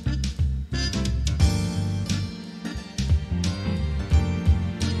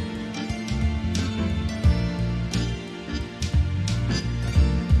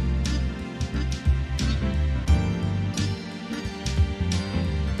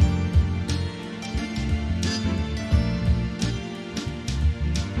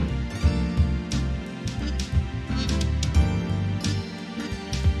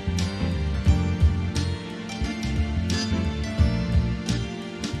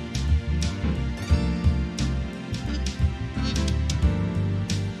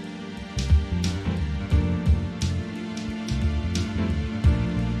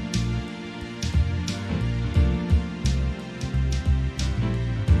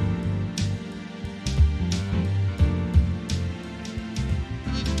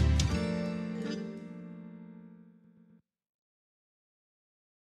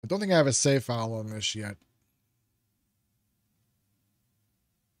 I don't think I have a save file on this yet.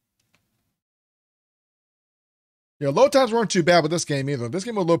 Yeah, load times weren't too bad with this game either. This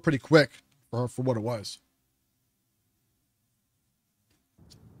game would load pretty quick for what it was.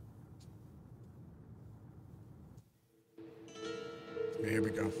 Here we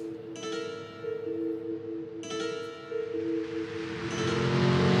go.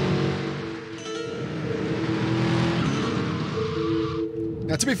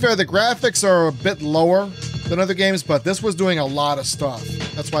 Now, to be fair, the graphics are a bit lower than other games, but this was doing a lot of stuff.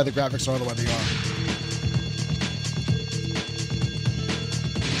 That's why the graphics are the way they are.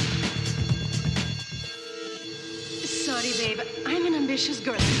 Sorry, babe. I'm an ambitious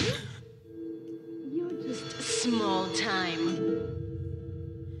girl. You're just small time.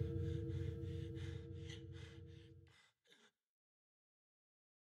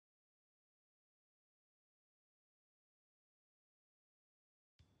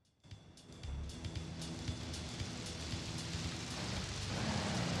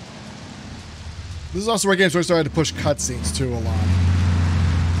 This is also where games really started to push cutscenes too a lot.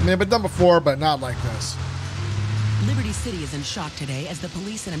 I mean, they've been done before, but not like this. Liberty City is in shock today as the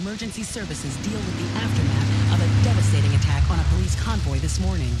police and emergency services deal with the aftermath of a devastating attack on a police convoy this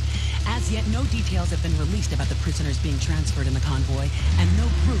morning. As yet, no details have been released about the prisoners being transferred in the convoy, and no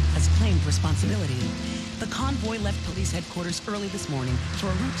group has claimed responsibility. The convoy left police headquarters early this morning for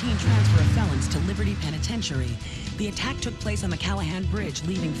a routine transfer of felons to Liberty Penitentiary. The attack took place on the Callahan Bridge,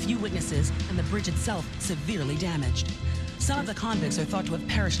 leaving few witnesses and the bridge itself severely damaged. Some of the convicts are thought to have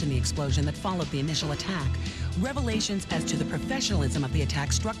perished in the explosion that followed the initial attack. Revelations as to the professionalism of the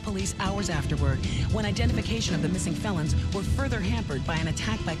attack struck police hours afterward, when identification of the missing felons were further hampered by an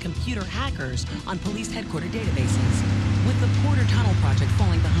attack by computer hackers on police headquarters databases. With the Porter Tunnel project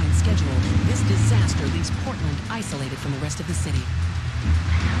falling behind schedule, this disaster leaves Portland isolated from the rest of the city.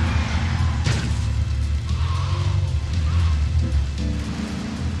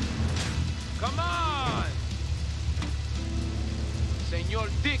 Come on! Senor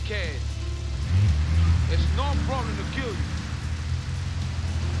Dickhead! It's no problem to kill you.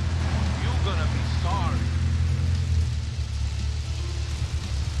 You're gonna be sorry.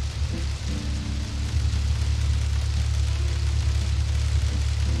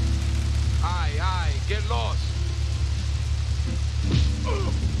 Aye, aye.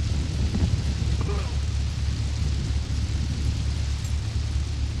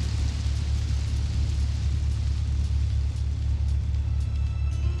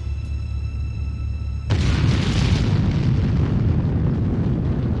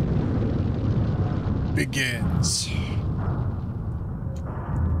 begins.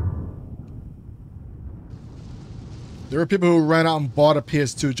 There were people who ran out and bought a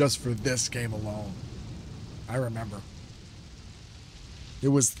PS2 just for this game alone. I remember. It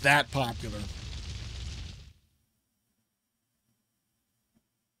was that popular.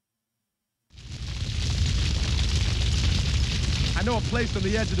 I know a place on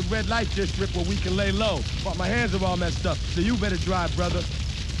the edge of the red light district where we can lay low, but my hands are all messed up, so you better drive, brother.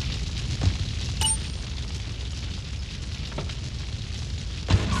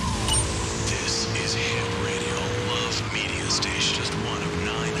 This is Hit Radio Love Media Station. Just one of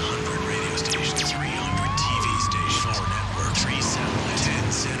 900 radio stations, 300 TV stations, 4 networks, 3 satellites,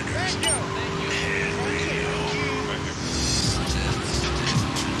 10 senators. Hit Radio.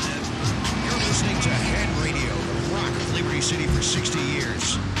 You're listening to Head Radio, the rock of Liberty City for 60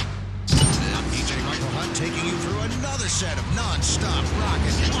 years. I'm DJ Michael Hunt taking you through another set of non-stop rock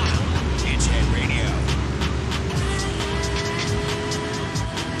and it's Head Radio.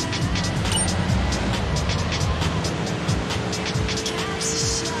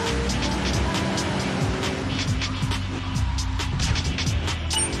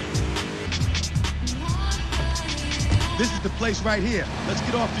 This is the place right here. Let's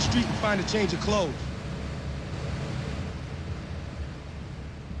get off the street and find a change of clothes.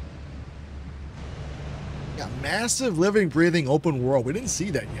 Yeah, massive living, breathing, open world. We didn't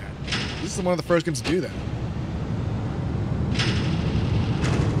see that yet. This is one of the first games to do that.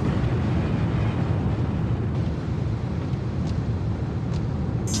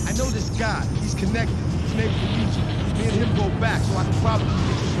 I know this guy. He's connected. His name's Luigi. Me and him go back, so I can probably get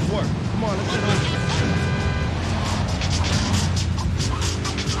you some work. Come on, let's get over.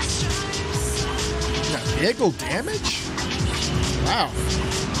 Vehicle damage? Wow.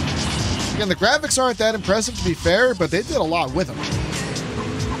 Again, the graphics aren't that impressive to be fair, but they did a lot with them.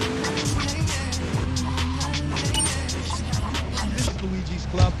 This is Luigi's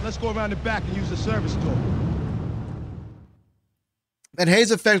Club. Let's go around the back and use the service door. And haze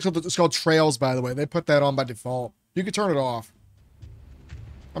effect is called Trails, by the way. They put that on by default. You can turn it off.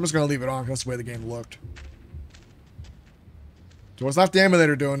 I'm just going to leave it on because that's the way the game looked. So it's not the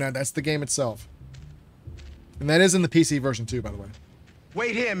emulator doing that. That's the game itself. And that is in the PC version too, by the way.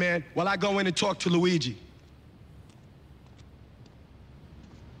 Wait here, man, while I go in and talk to Luigi.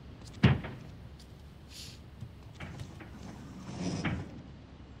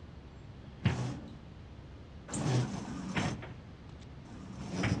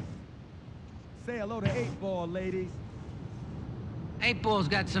 Say hello to 8-Ball, ladies. 8-Ball's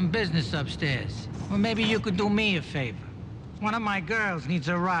got some business upstairs. Well, maybe you could do me a favor. One of my girls needs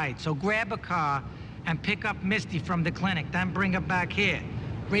a ride, so grab a car and pick up Misty from the clinic, then bring her back here.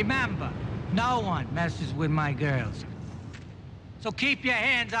 Remember, no one messes with my girls. So keep your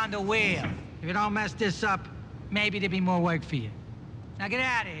hands on the wheel. If you don't mess this up, maybe there'll be more work for you. Now get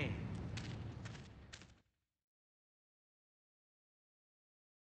out of here.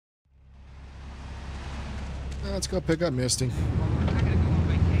 Let's go pick up Misty.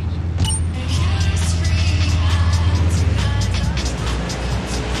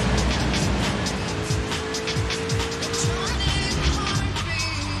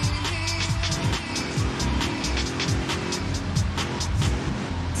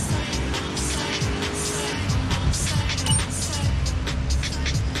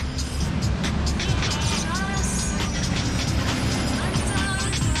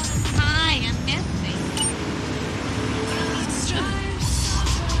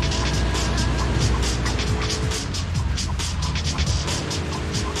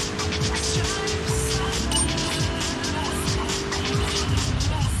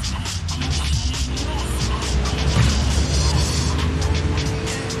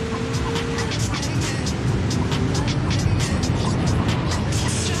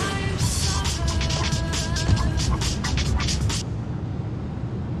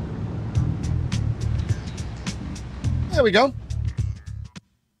 There we go.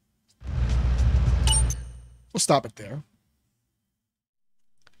 We'll stop it there.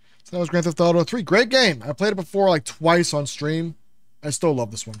 So that was Grand Theft Auto 3. Great game. I played it before like twice on stream. I still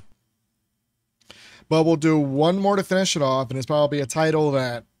love this one. But we'll do one more to finish it off, and it's probably a title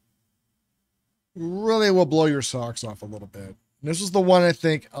that really will blow your socks off a little bit. And this was the one I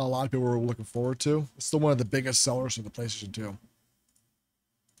think a lot of people were looking forward to. It's still one of the biggest sellers of the PlayStation 2.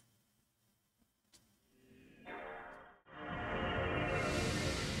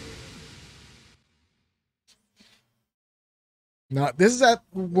 Now, this is at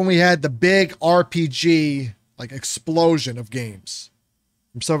when we had the big RPG like explosion of games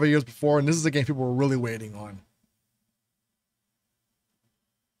from several years before, and this is a game people were really waiting on.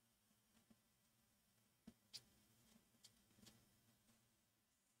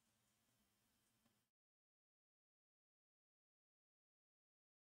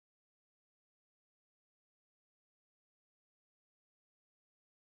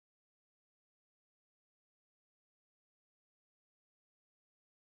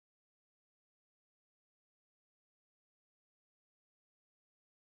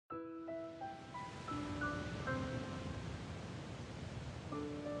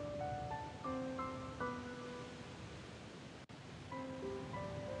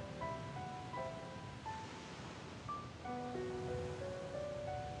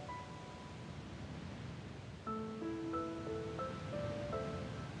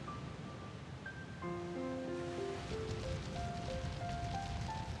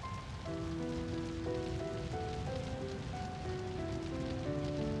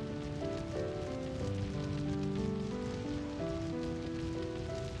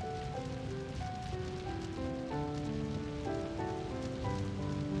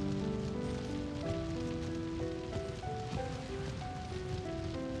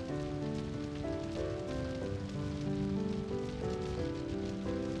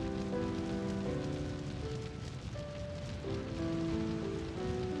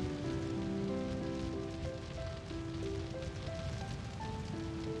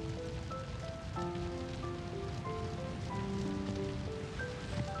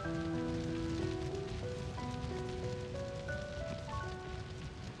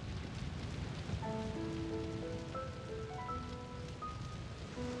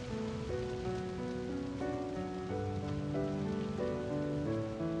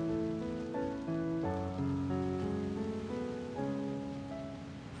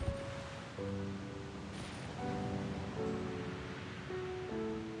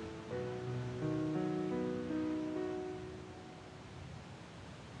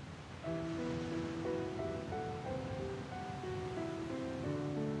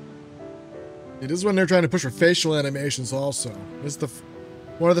 It is when they're trying to push for facial animations also. This is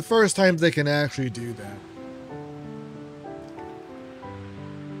one of the first times they can actually do that.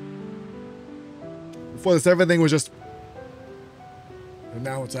 Before this, everything was just... And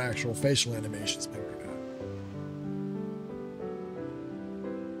now it's actual facial animations.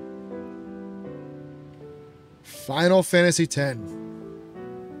 Final Fantasy X.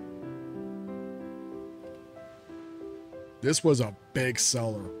 This was a big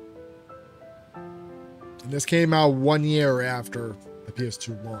seller. And this came out 1 year after the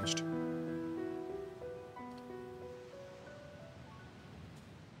PS2 launched.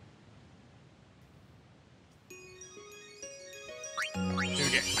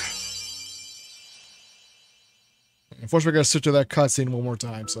 Unfortunately, I gotta switch to that cutscene one more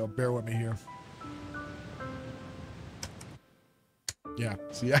time, so bear with me here. Yeah,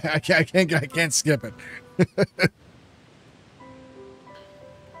 see, I can't skip it.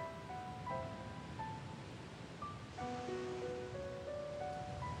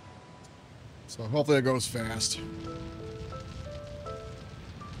 So hopefully it goes fast.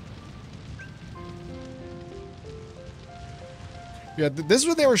 Yeah, this is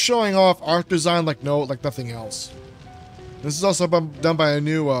what they were showing off art design like nothing else. This is also done by a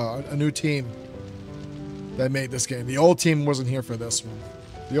new team that made this game. The old team wasn't here for this one.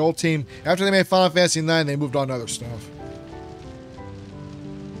 The old team, after they made Final Fantasy IX, they moved on to other stuff.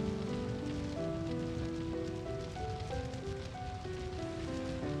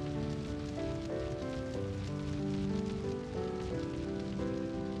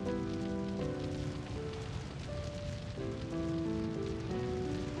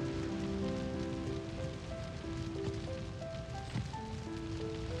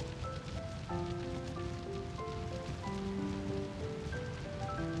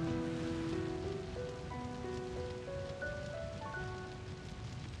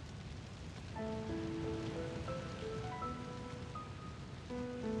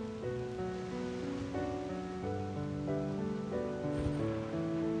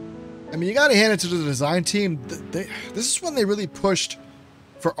 I mean, you gotta hand it to the design team. This is when they really pushed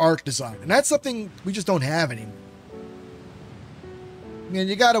for art design, and that's something we just don't have anymore. I mean,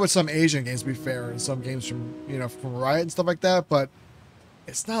 you got it with some Asian games, to be fair, and some games from from Riot and stuff like that, but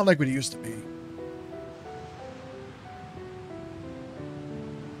it's not like what it used to be.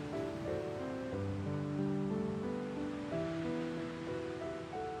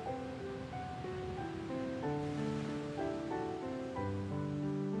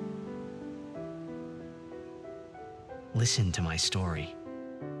 Listen to my story.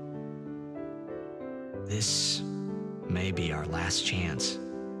 This may be our last chance.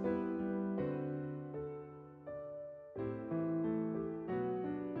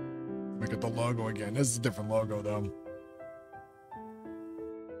 Look at the logo again. This is a different logo, though.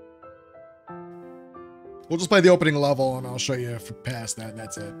 We'll just play the opening level, and I'll show you past that, and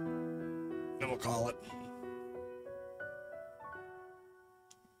that's it. Then we'll call it.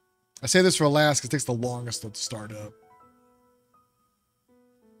 I say this for last because it takes the longest to start up.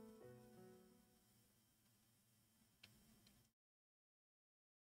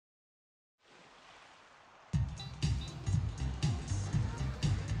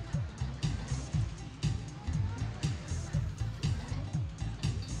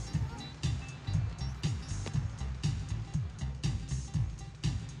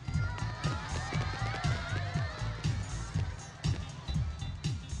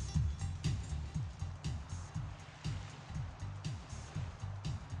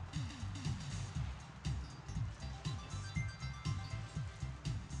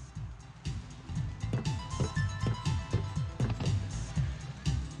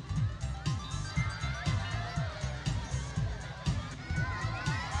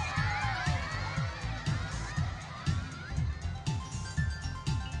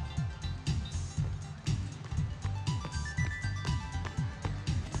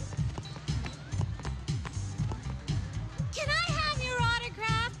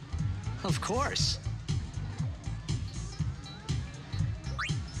 Of course.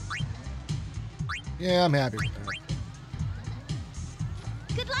 Yeah, I'm happy with that.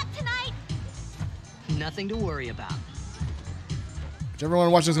 Good luck tonight. Nothing to worry about.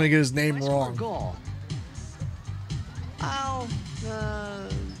 Everyone watching is going to get his name wrong. Goal. I'll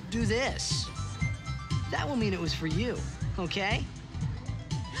do this. That will mean it was for you, okay?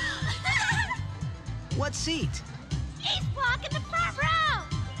 What seat? Ace block in the front row.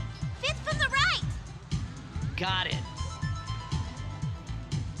 Fifth from the right. Got it.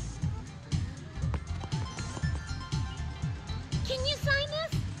 Can you sign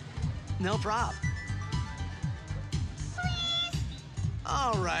this? No prob. Please.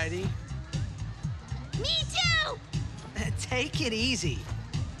 Alrighty. Me too! Take it easy.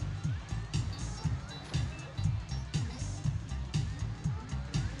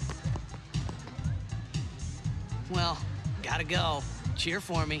 Well, gotta go. Cheer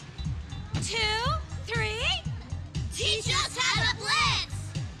for me. 2, 3. Teach us how to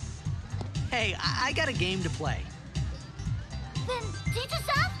blitz! Hey, I got a game to play. Then teach us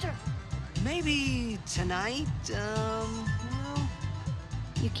after. Maybe tonight, well...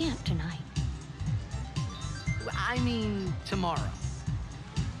 You can't tonight. I mean, tomorrow.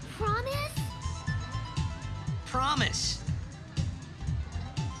 Promise? Promise.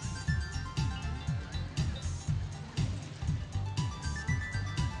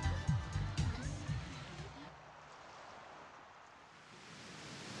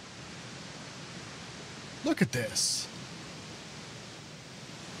 Look at this.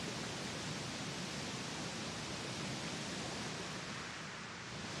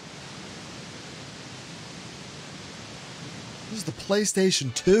 This is the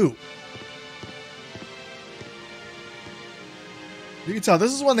PlayStation 2. You can tell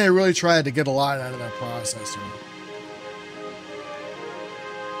this is when they really tried to get a lot out of that processor.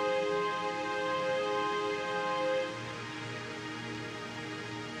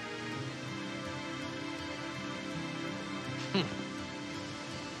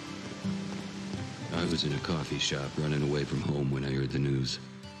 I was in a coffee shop running away from home when I heard the news.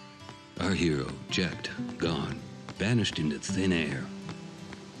 Our hero, Jacked, gone, banished into thin air.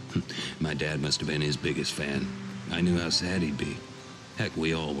 My dad must have been his biggest fan. I knew how sad he'd be. Heck,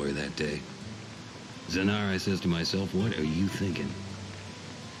 we all were that day. Zanar, I says to myself, what are you thinking?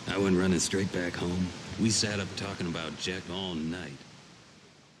 I went running straight back home. We sat up talking about Jack all night.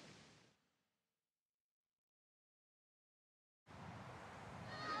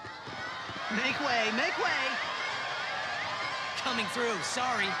 Make way, make way! Coming through,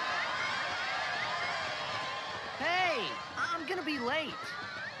 sorry. Hey, I'm gonna be late.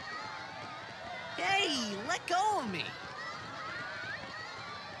 Hey, let go of me.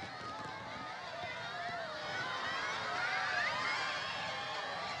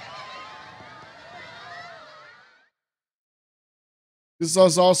 This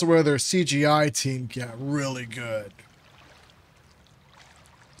is also where their CGI team got really good.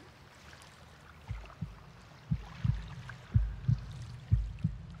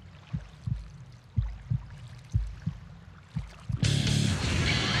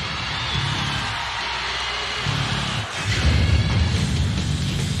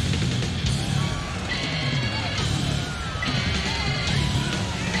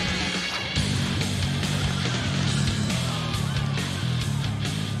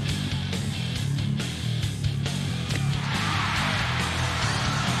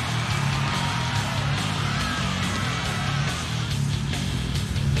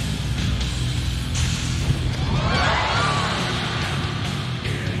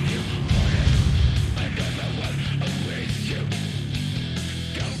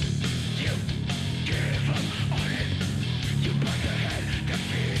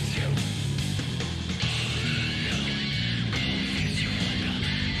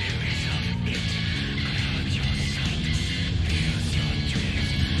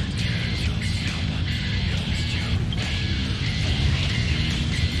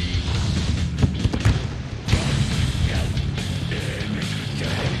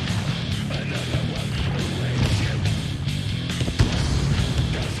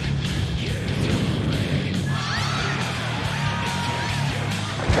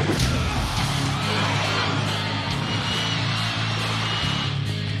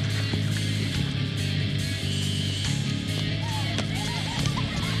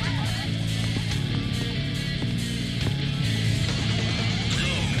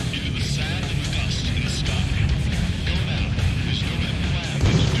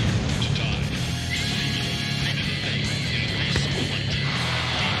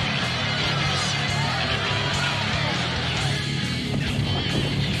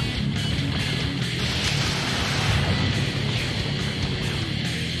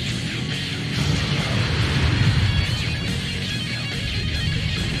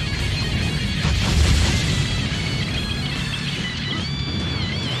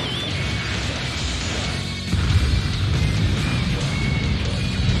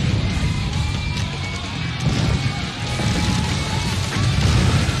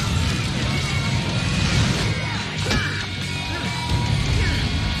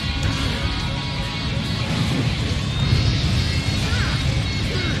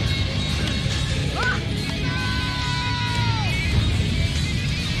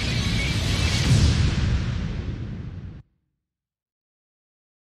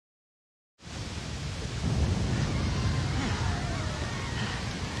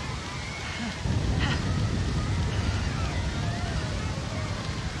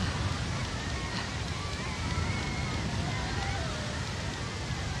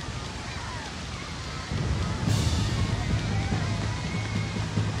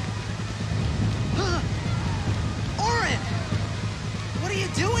 What are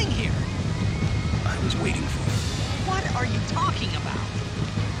you doing here? I was waiting for you. What are you talking about?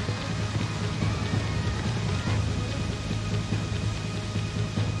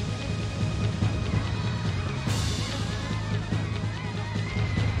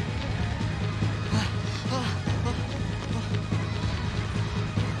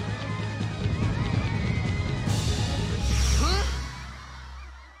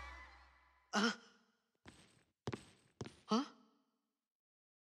 Huh?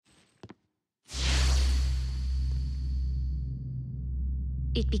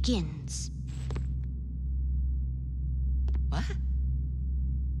 It begins. What?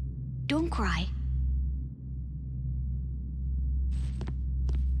 Don't cry.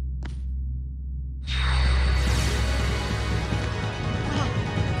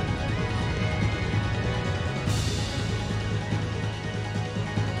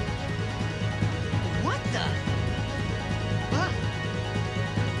 What the? Huh?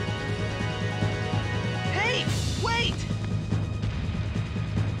 Hey, wait!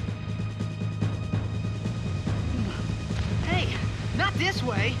 Hey, not this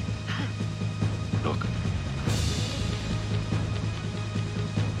way. Look.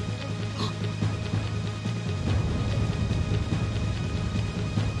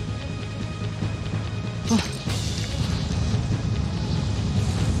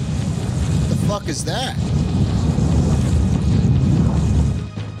 The fuck is that?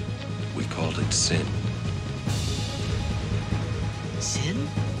 We called it sin. Sin?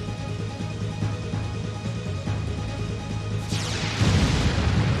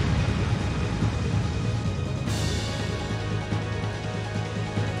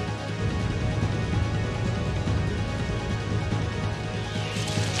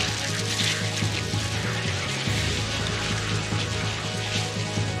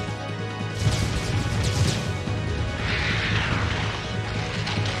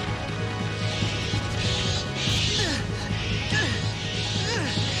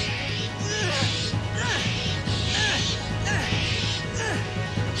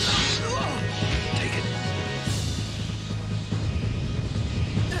 Take it.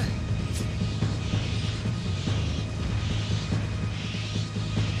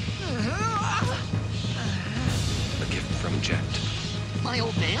 A gift from Jet. My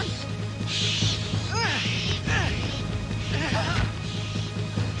old man?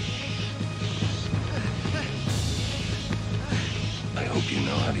 I hope you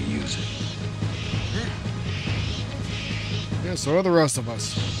know how to use it. Yeah, so are the rest of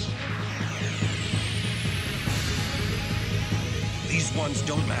us. These ones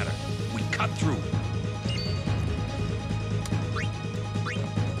don't matter. We cut through.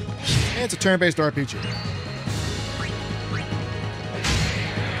 And it's a turn-based RPG.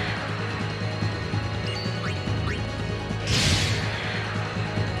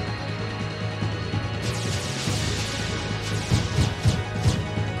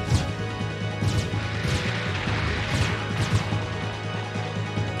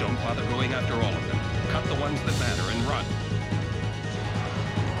 Don't bother going after all of them. Cut the ones that matter and run.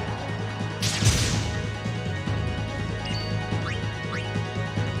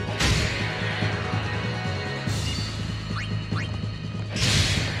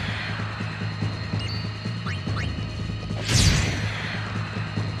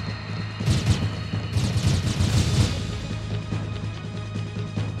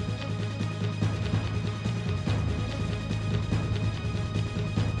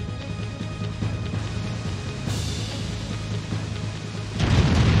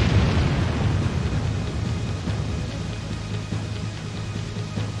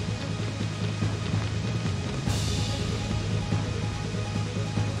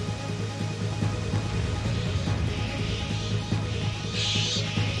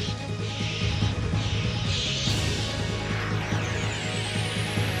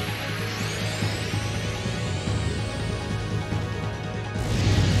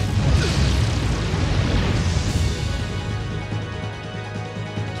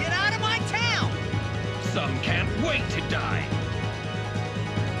 Get out of my town! Some can't wait to die.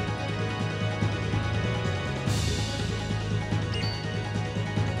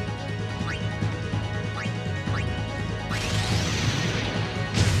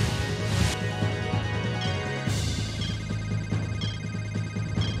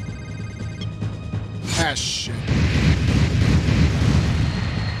 Ah, shit.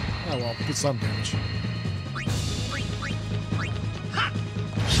 Oh well, did some damage.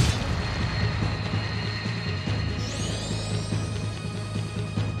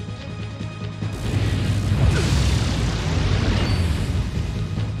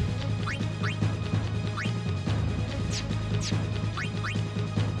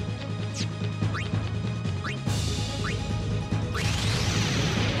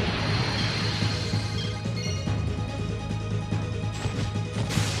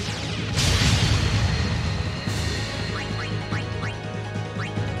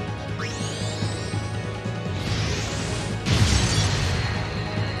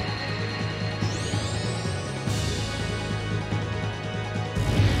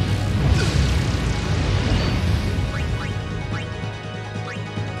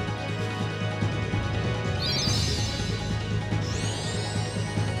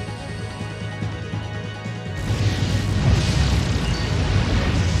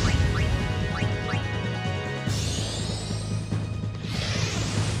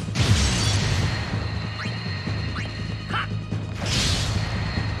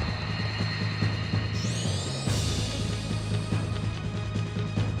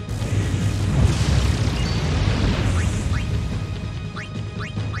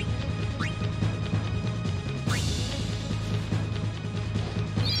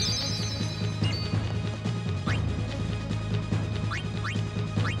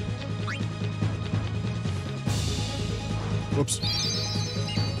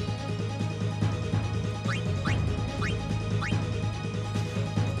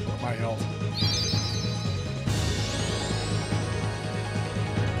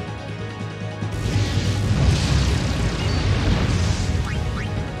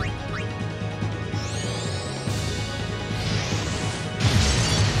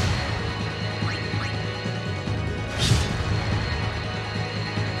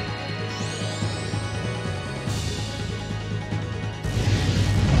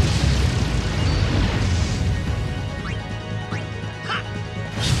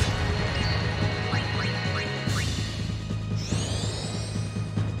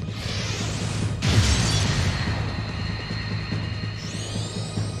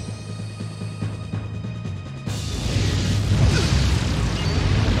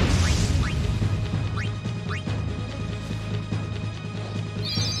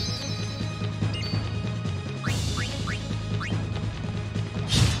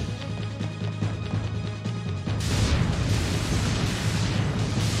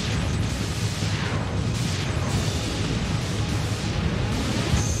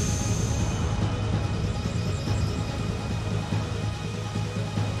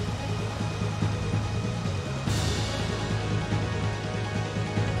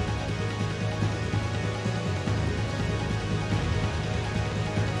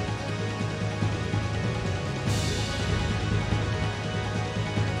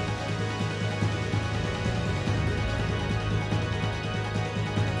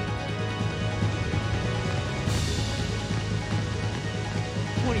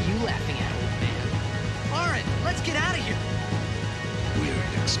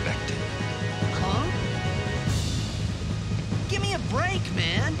 expected. Huh? Give me a break,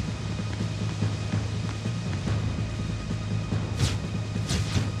 man.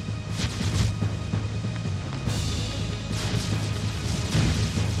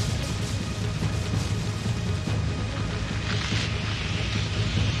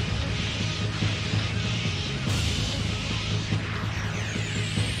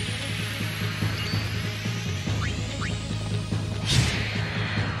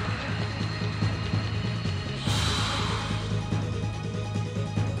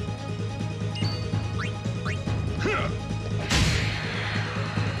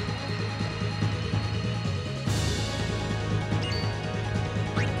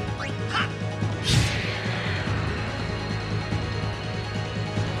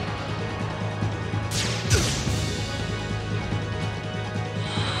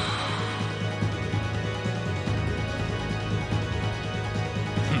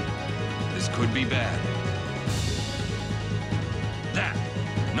 This could be bad. That.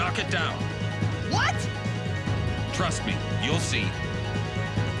 Knock it down. What? Trust me, you'll see.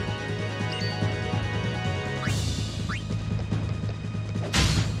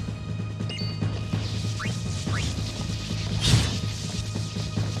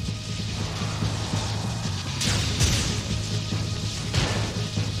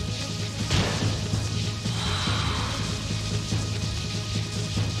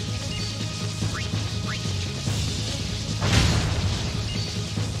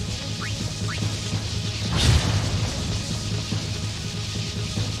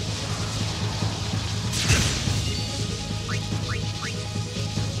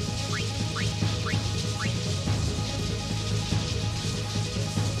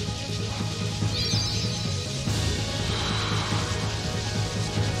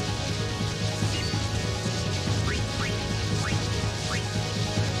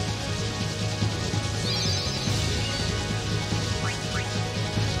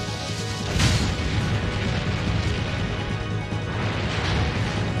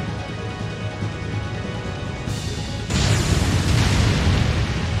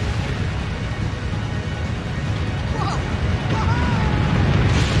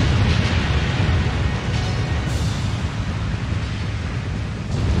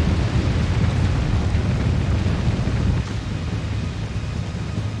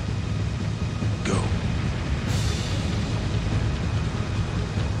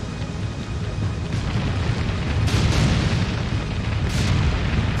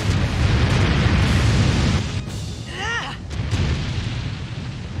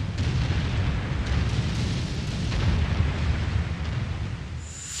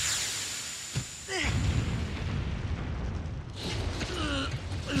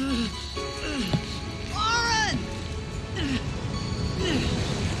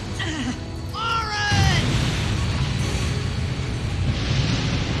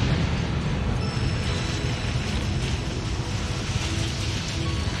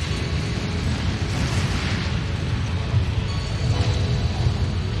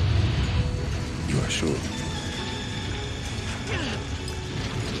 Sure.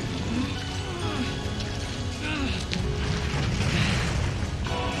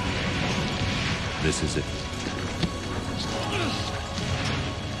 This is it.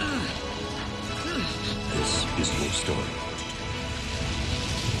 This is your story.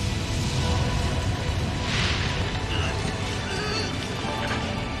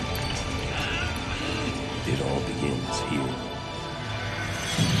 It all begins here.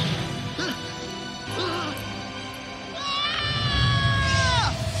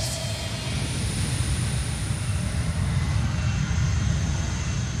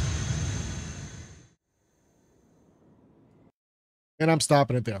 And I'm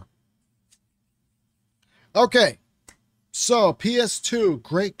stopping it there. Okay. So, PS2,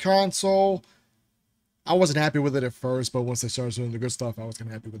 great console. I wasn't happy with it at first, but once they started doing the good stuff, I was kind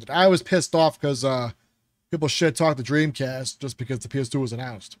of happy with it. I was pissed off because people shit-talked the Dreamcast just because the PS2 was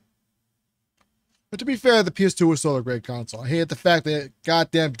announced. But to be fair, the PS2 was still a great console. I hate the fact that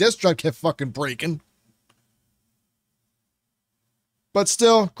goddamn disc drive kept fucking breaking. But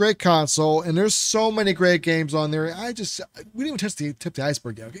still, great console, and there's so many great games on there. We didn't even tip the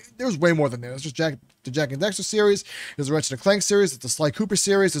iceberg yet. Okay? There's way more than that. There's just the Jack and Dexter series. There's the Ratchet and Clank series. There's the Sly Cooper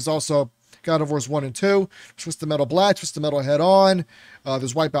series. There's also God of War's 1 and 2. Twisted Metal Black, Twisted Metal Head On.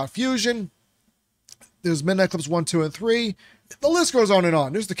 There's Wipeout Fusion. There's Midnight Clubs 1, 2, and 3. The list goes on and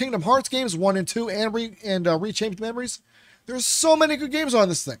on. There's the Kingdom Hearts games 1 and 2 and Rechanged Memories. There's so many good games on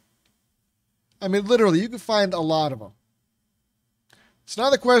this thing. I mean, literally, you can find a lot of them. So now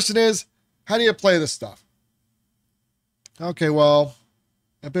the question is, how do you play this stuff? Okay, well,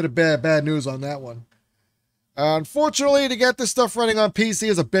 A bit of bad news on that one. Unfortunately, to get this stuff running on PC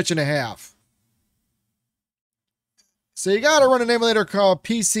is a bitch and a half. So you got to run an emulator called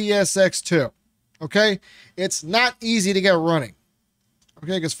PCSX2. Okay? It's not easy to get running.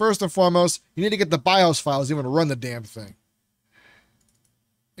 Okay? Because first and foremost, you need to get the BIOS files even to run the damn thing.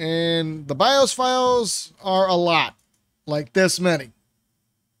 And the BIOS files are a lot. Like this many.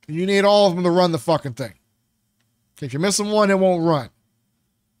 You need all of them to run the fucking thing. Okay, if you're missing one, it won't run.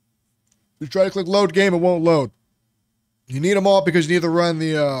 You try to click load game, it won't load. You need them all because you need to run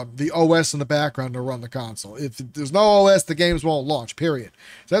the OS in the background to run the console. If there's no OS, the games won't launch, period.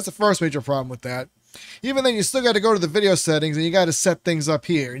 So that's the first major problem with that. Even then, you still got to go to the video settings and you got to set things up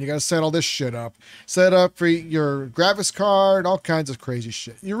here. And you got to set all this shit up. Set up for your graphics card, all kinds of crazy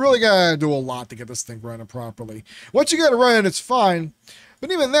shit. You really got to do a lot to get this thing running properly. Once you get it running, it's fine.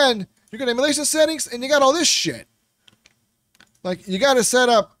 But even then, you got emulation settings and you got all this shit. Like, you got to set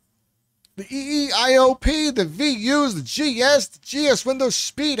up the EEIOP, the VUs, the GS, the GS Windows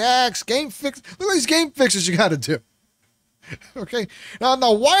speed hacks, game fix. Look at these game fixes you got to do. Okay.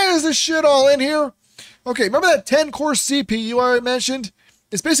 Now, why is this shit all in here? Okay, remember that 10-core CPU I mentioned?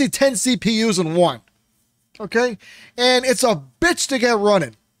 It's basically 10 CPUs in one. Okay? And it's a bitch to get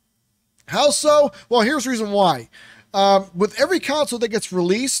running. How so? Well, here's the reason why. With every console that gets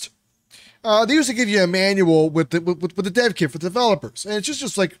released, they usually give you a manual with the dev kit for developers. And it's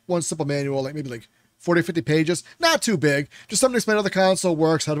just like one simple manual, like maybe like 40, 50 pages. Not too big. Just something to explain how the console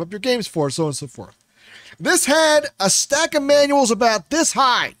works, how to up your games for, so on and so forth. This had a stack of manuals about this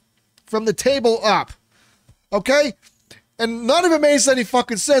high from the table up. Okay? And none of it makes any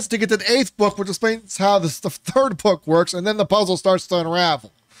fucking sense to get to the 8th book, which explains how the 3rd book works, and then the puzzle starts to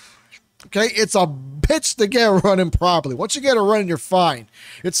unravel. Okay? It's a bitch to get running properly. Once you get it running, you're fine.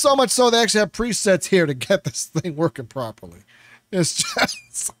 It's so much so they actually have presets here to get this thing working properly. It's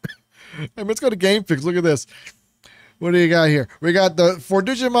just... I mean, let's go to GameFix. Look at this. What do you got here? We got the for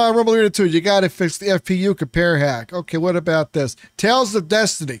Digimon Rumble Arena 2. You got to fix the FPU compare hack. Okay, what about this? Tales of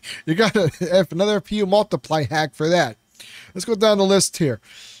Destiny. You got to have another FPU multiply hack for that. Let's go down the list here.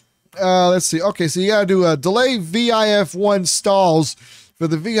 Let's see. Okay, so you got to do a delay VIF1 stalls for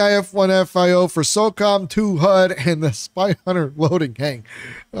the VIF1 FIO for SOCOM 2 HUD and the Spy Hunter loading hang.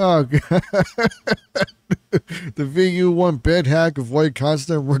 Oh, God. The VU1 bed hack, avoid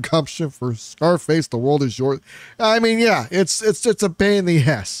constant resumption for Scarface, the world is yours. I mean, yeah, it's a pain in the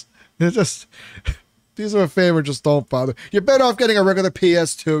ass. It's just, these are a favor, just don't bother. You're better off getting a regular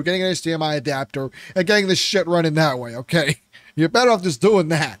PS2, getting an HDMI adapter, and getting this shit running that way, okay? You're better off just doing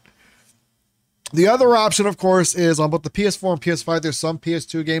that. The other option, of course, is on both the PS4 and PS5, there's some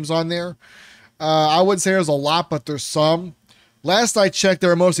PS2 games on there. I wouldn't say there's a lot, but there's some. Last I checked,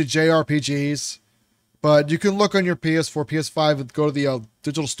 there are mostly JRPGs. But you can look on your PS4, PS5, and go to the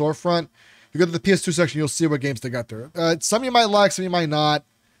digital storefront. You go to the PS2 section, you'll see what games they got there. Some you might like, some you might not.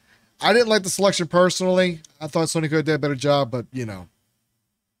 I didn't like the selection personally. I thought Sony could have done a better job, but, you know.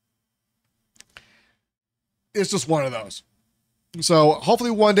 It's just one of those. So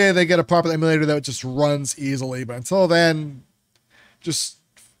hopefully one day they get a proper emulator that just runs easily. But until then, just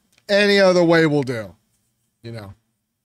any other way will do. You know.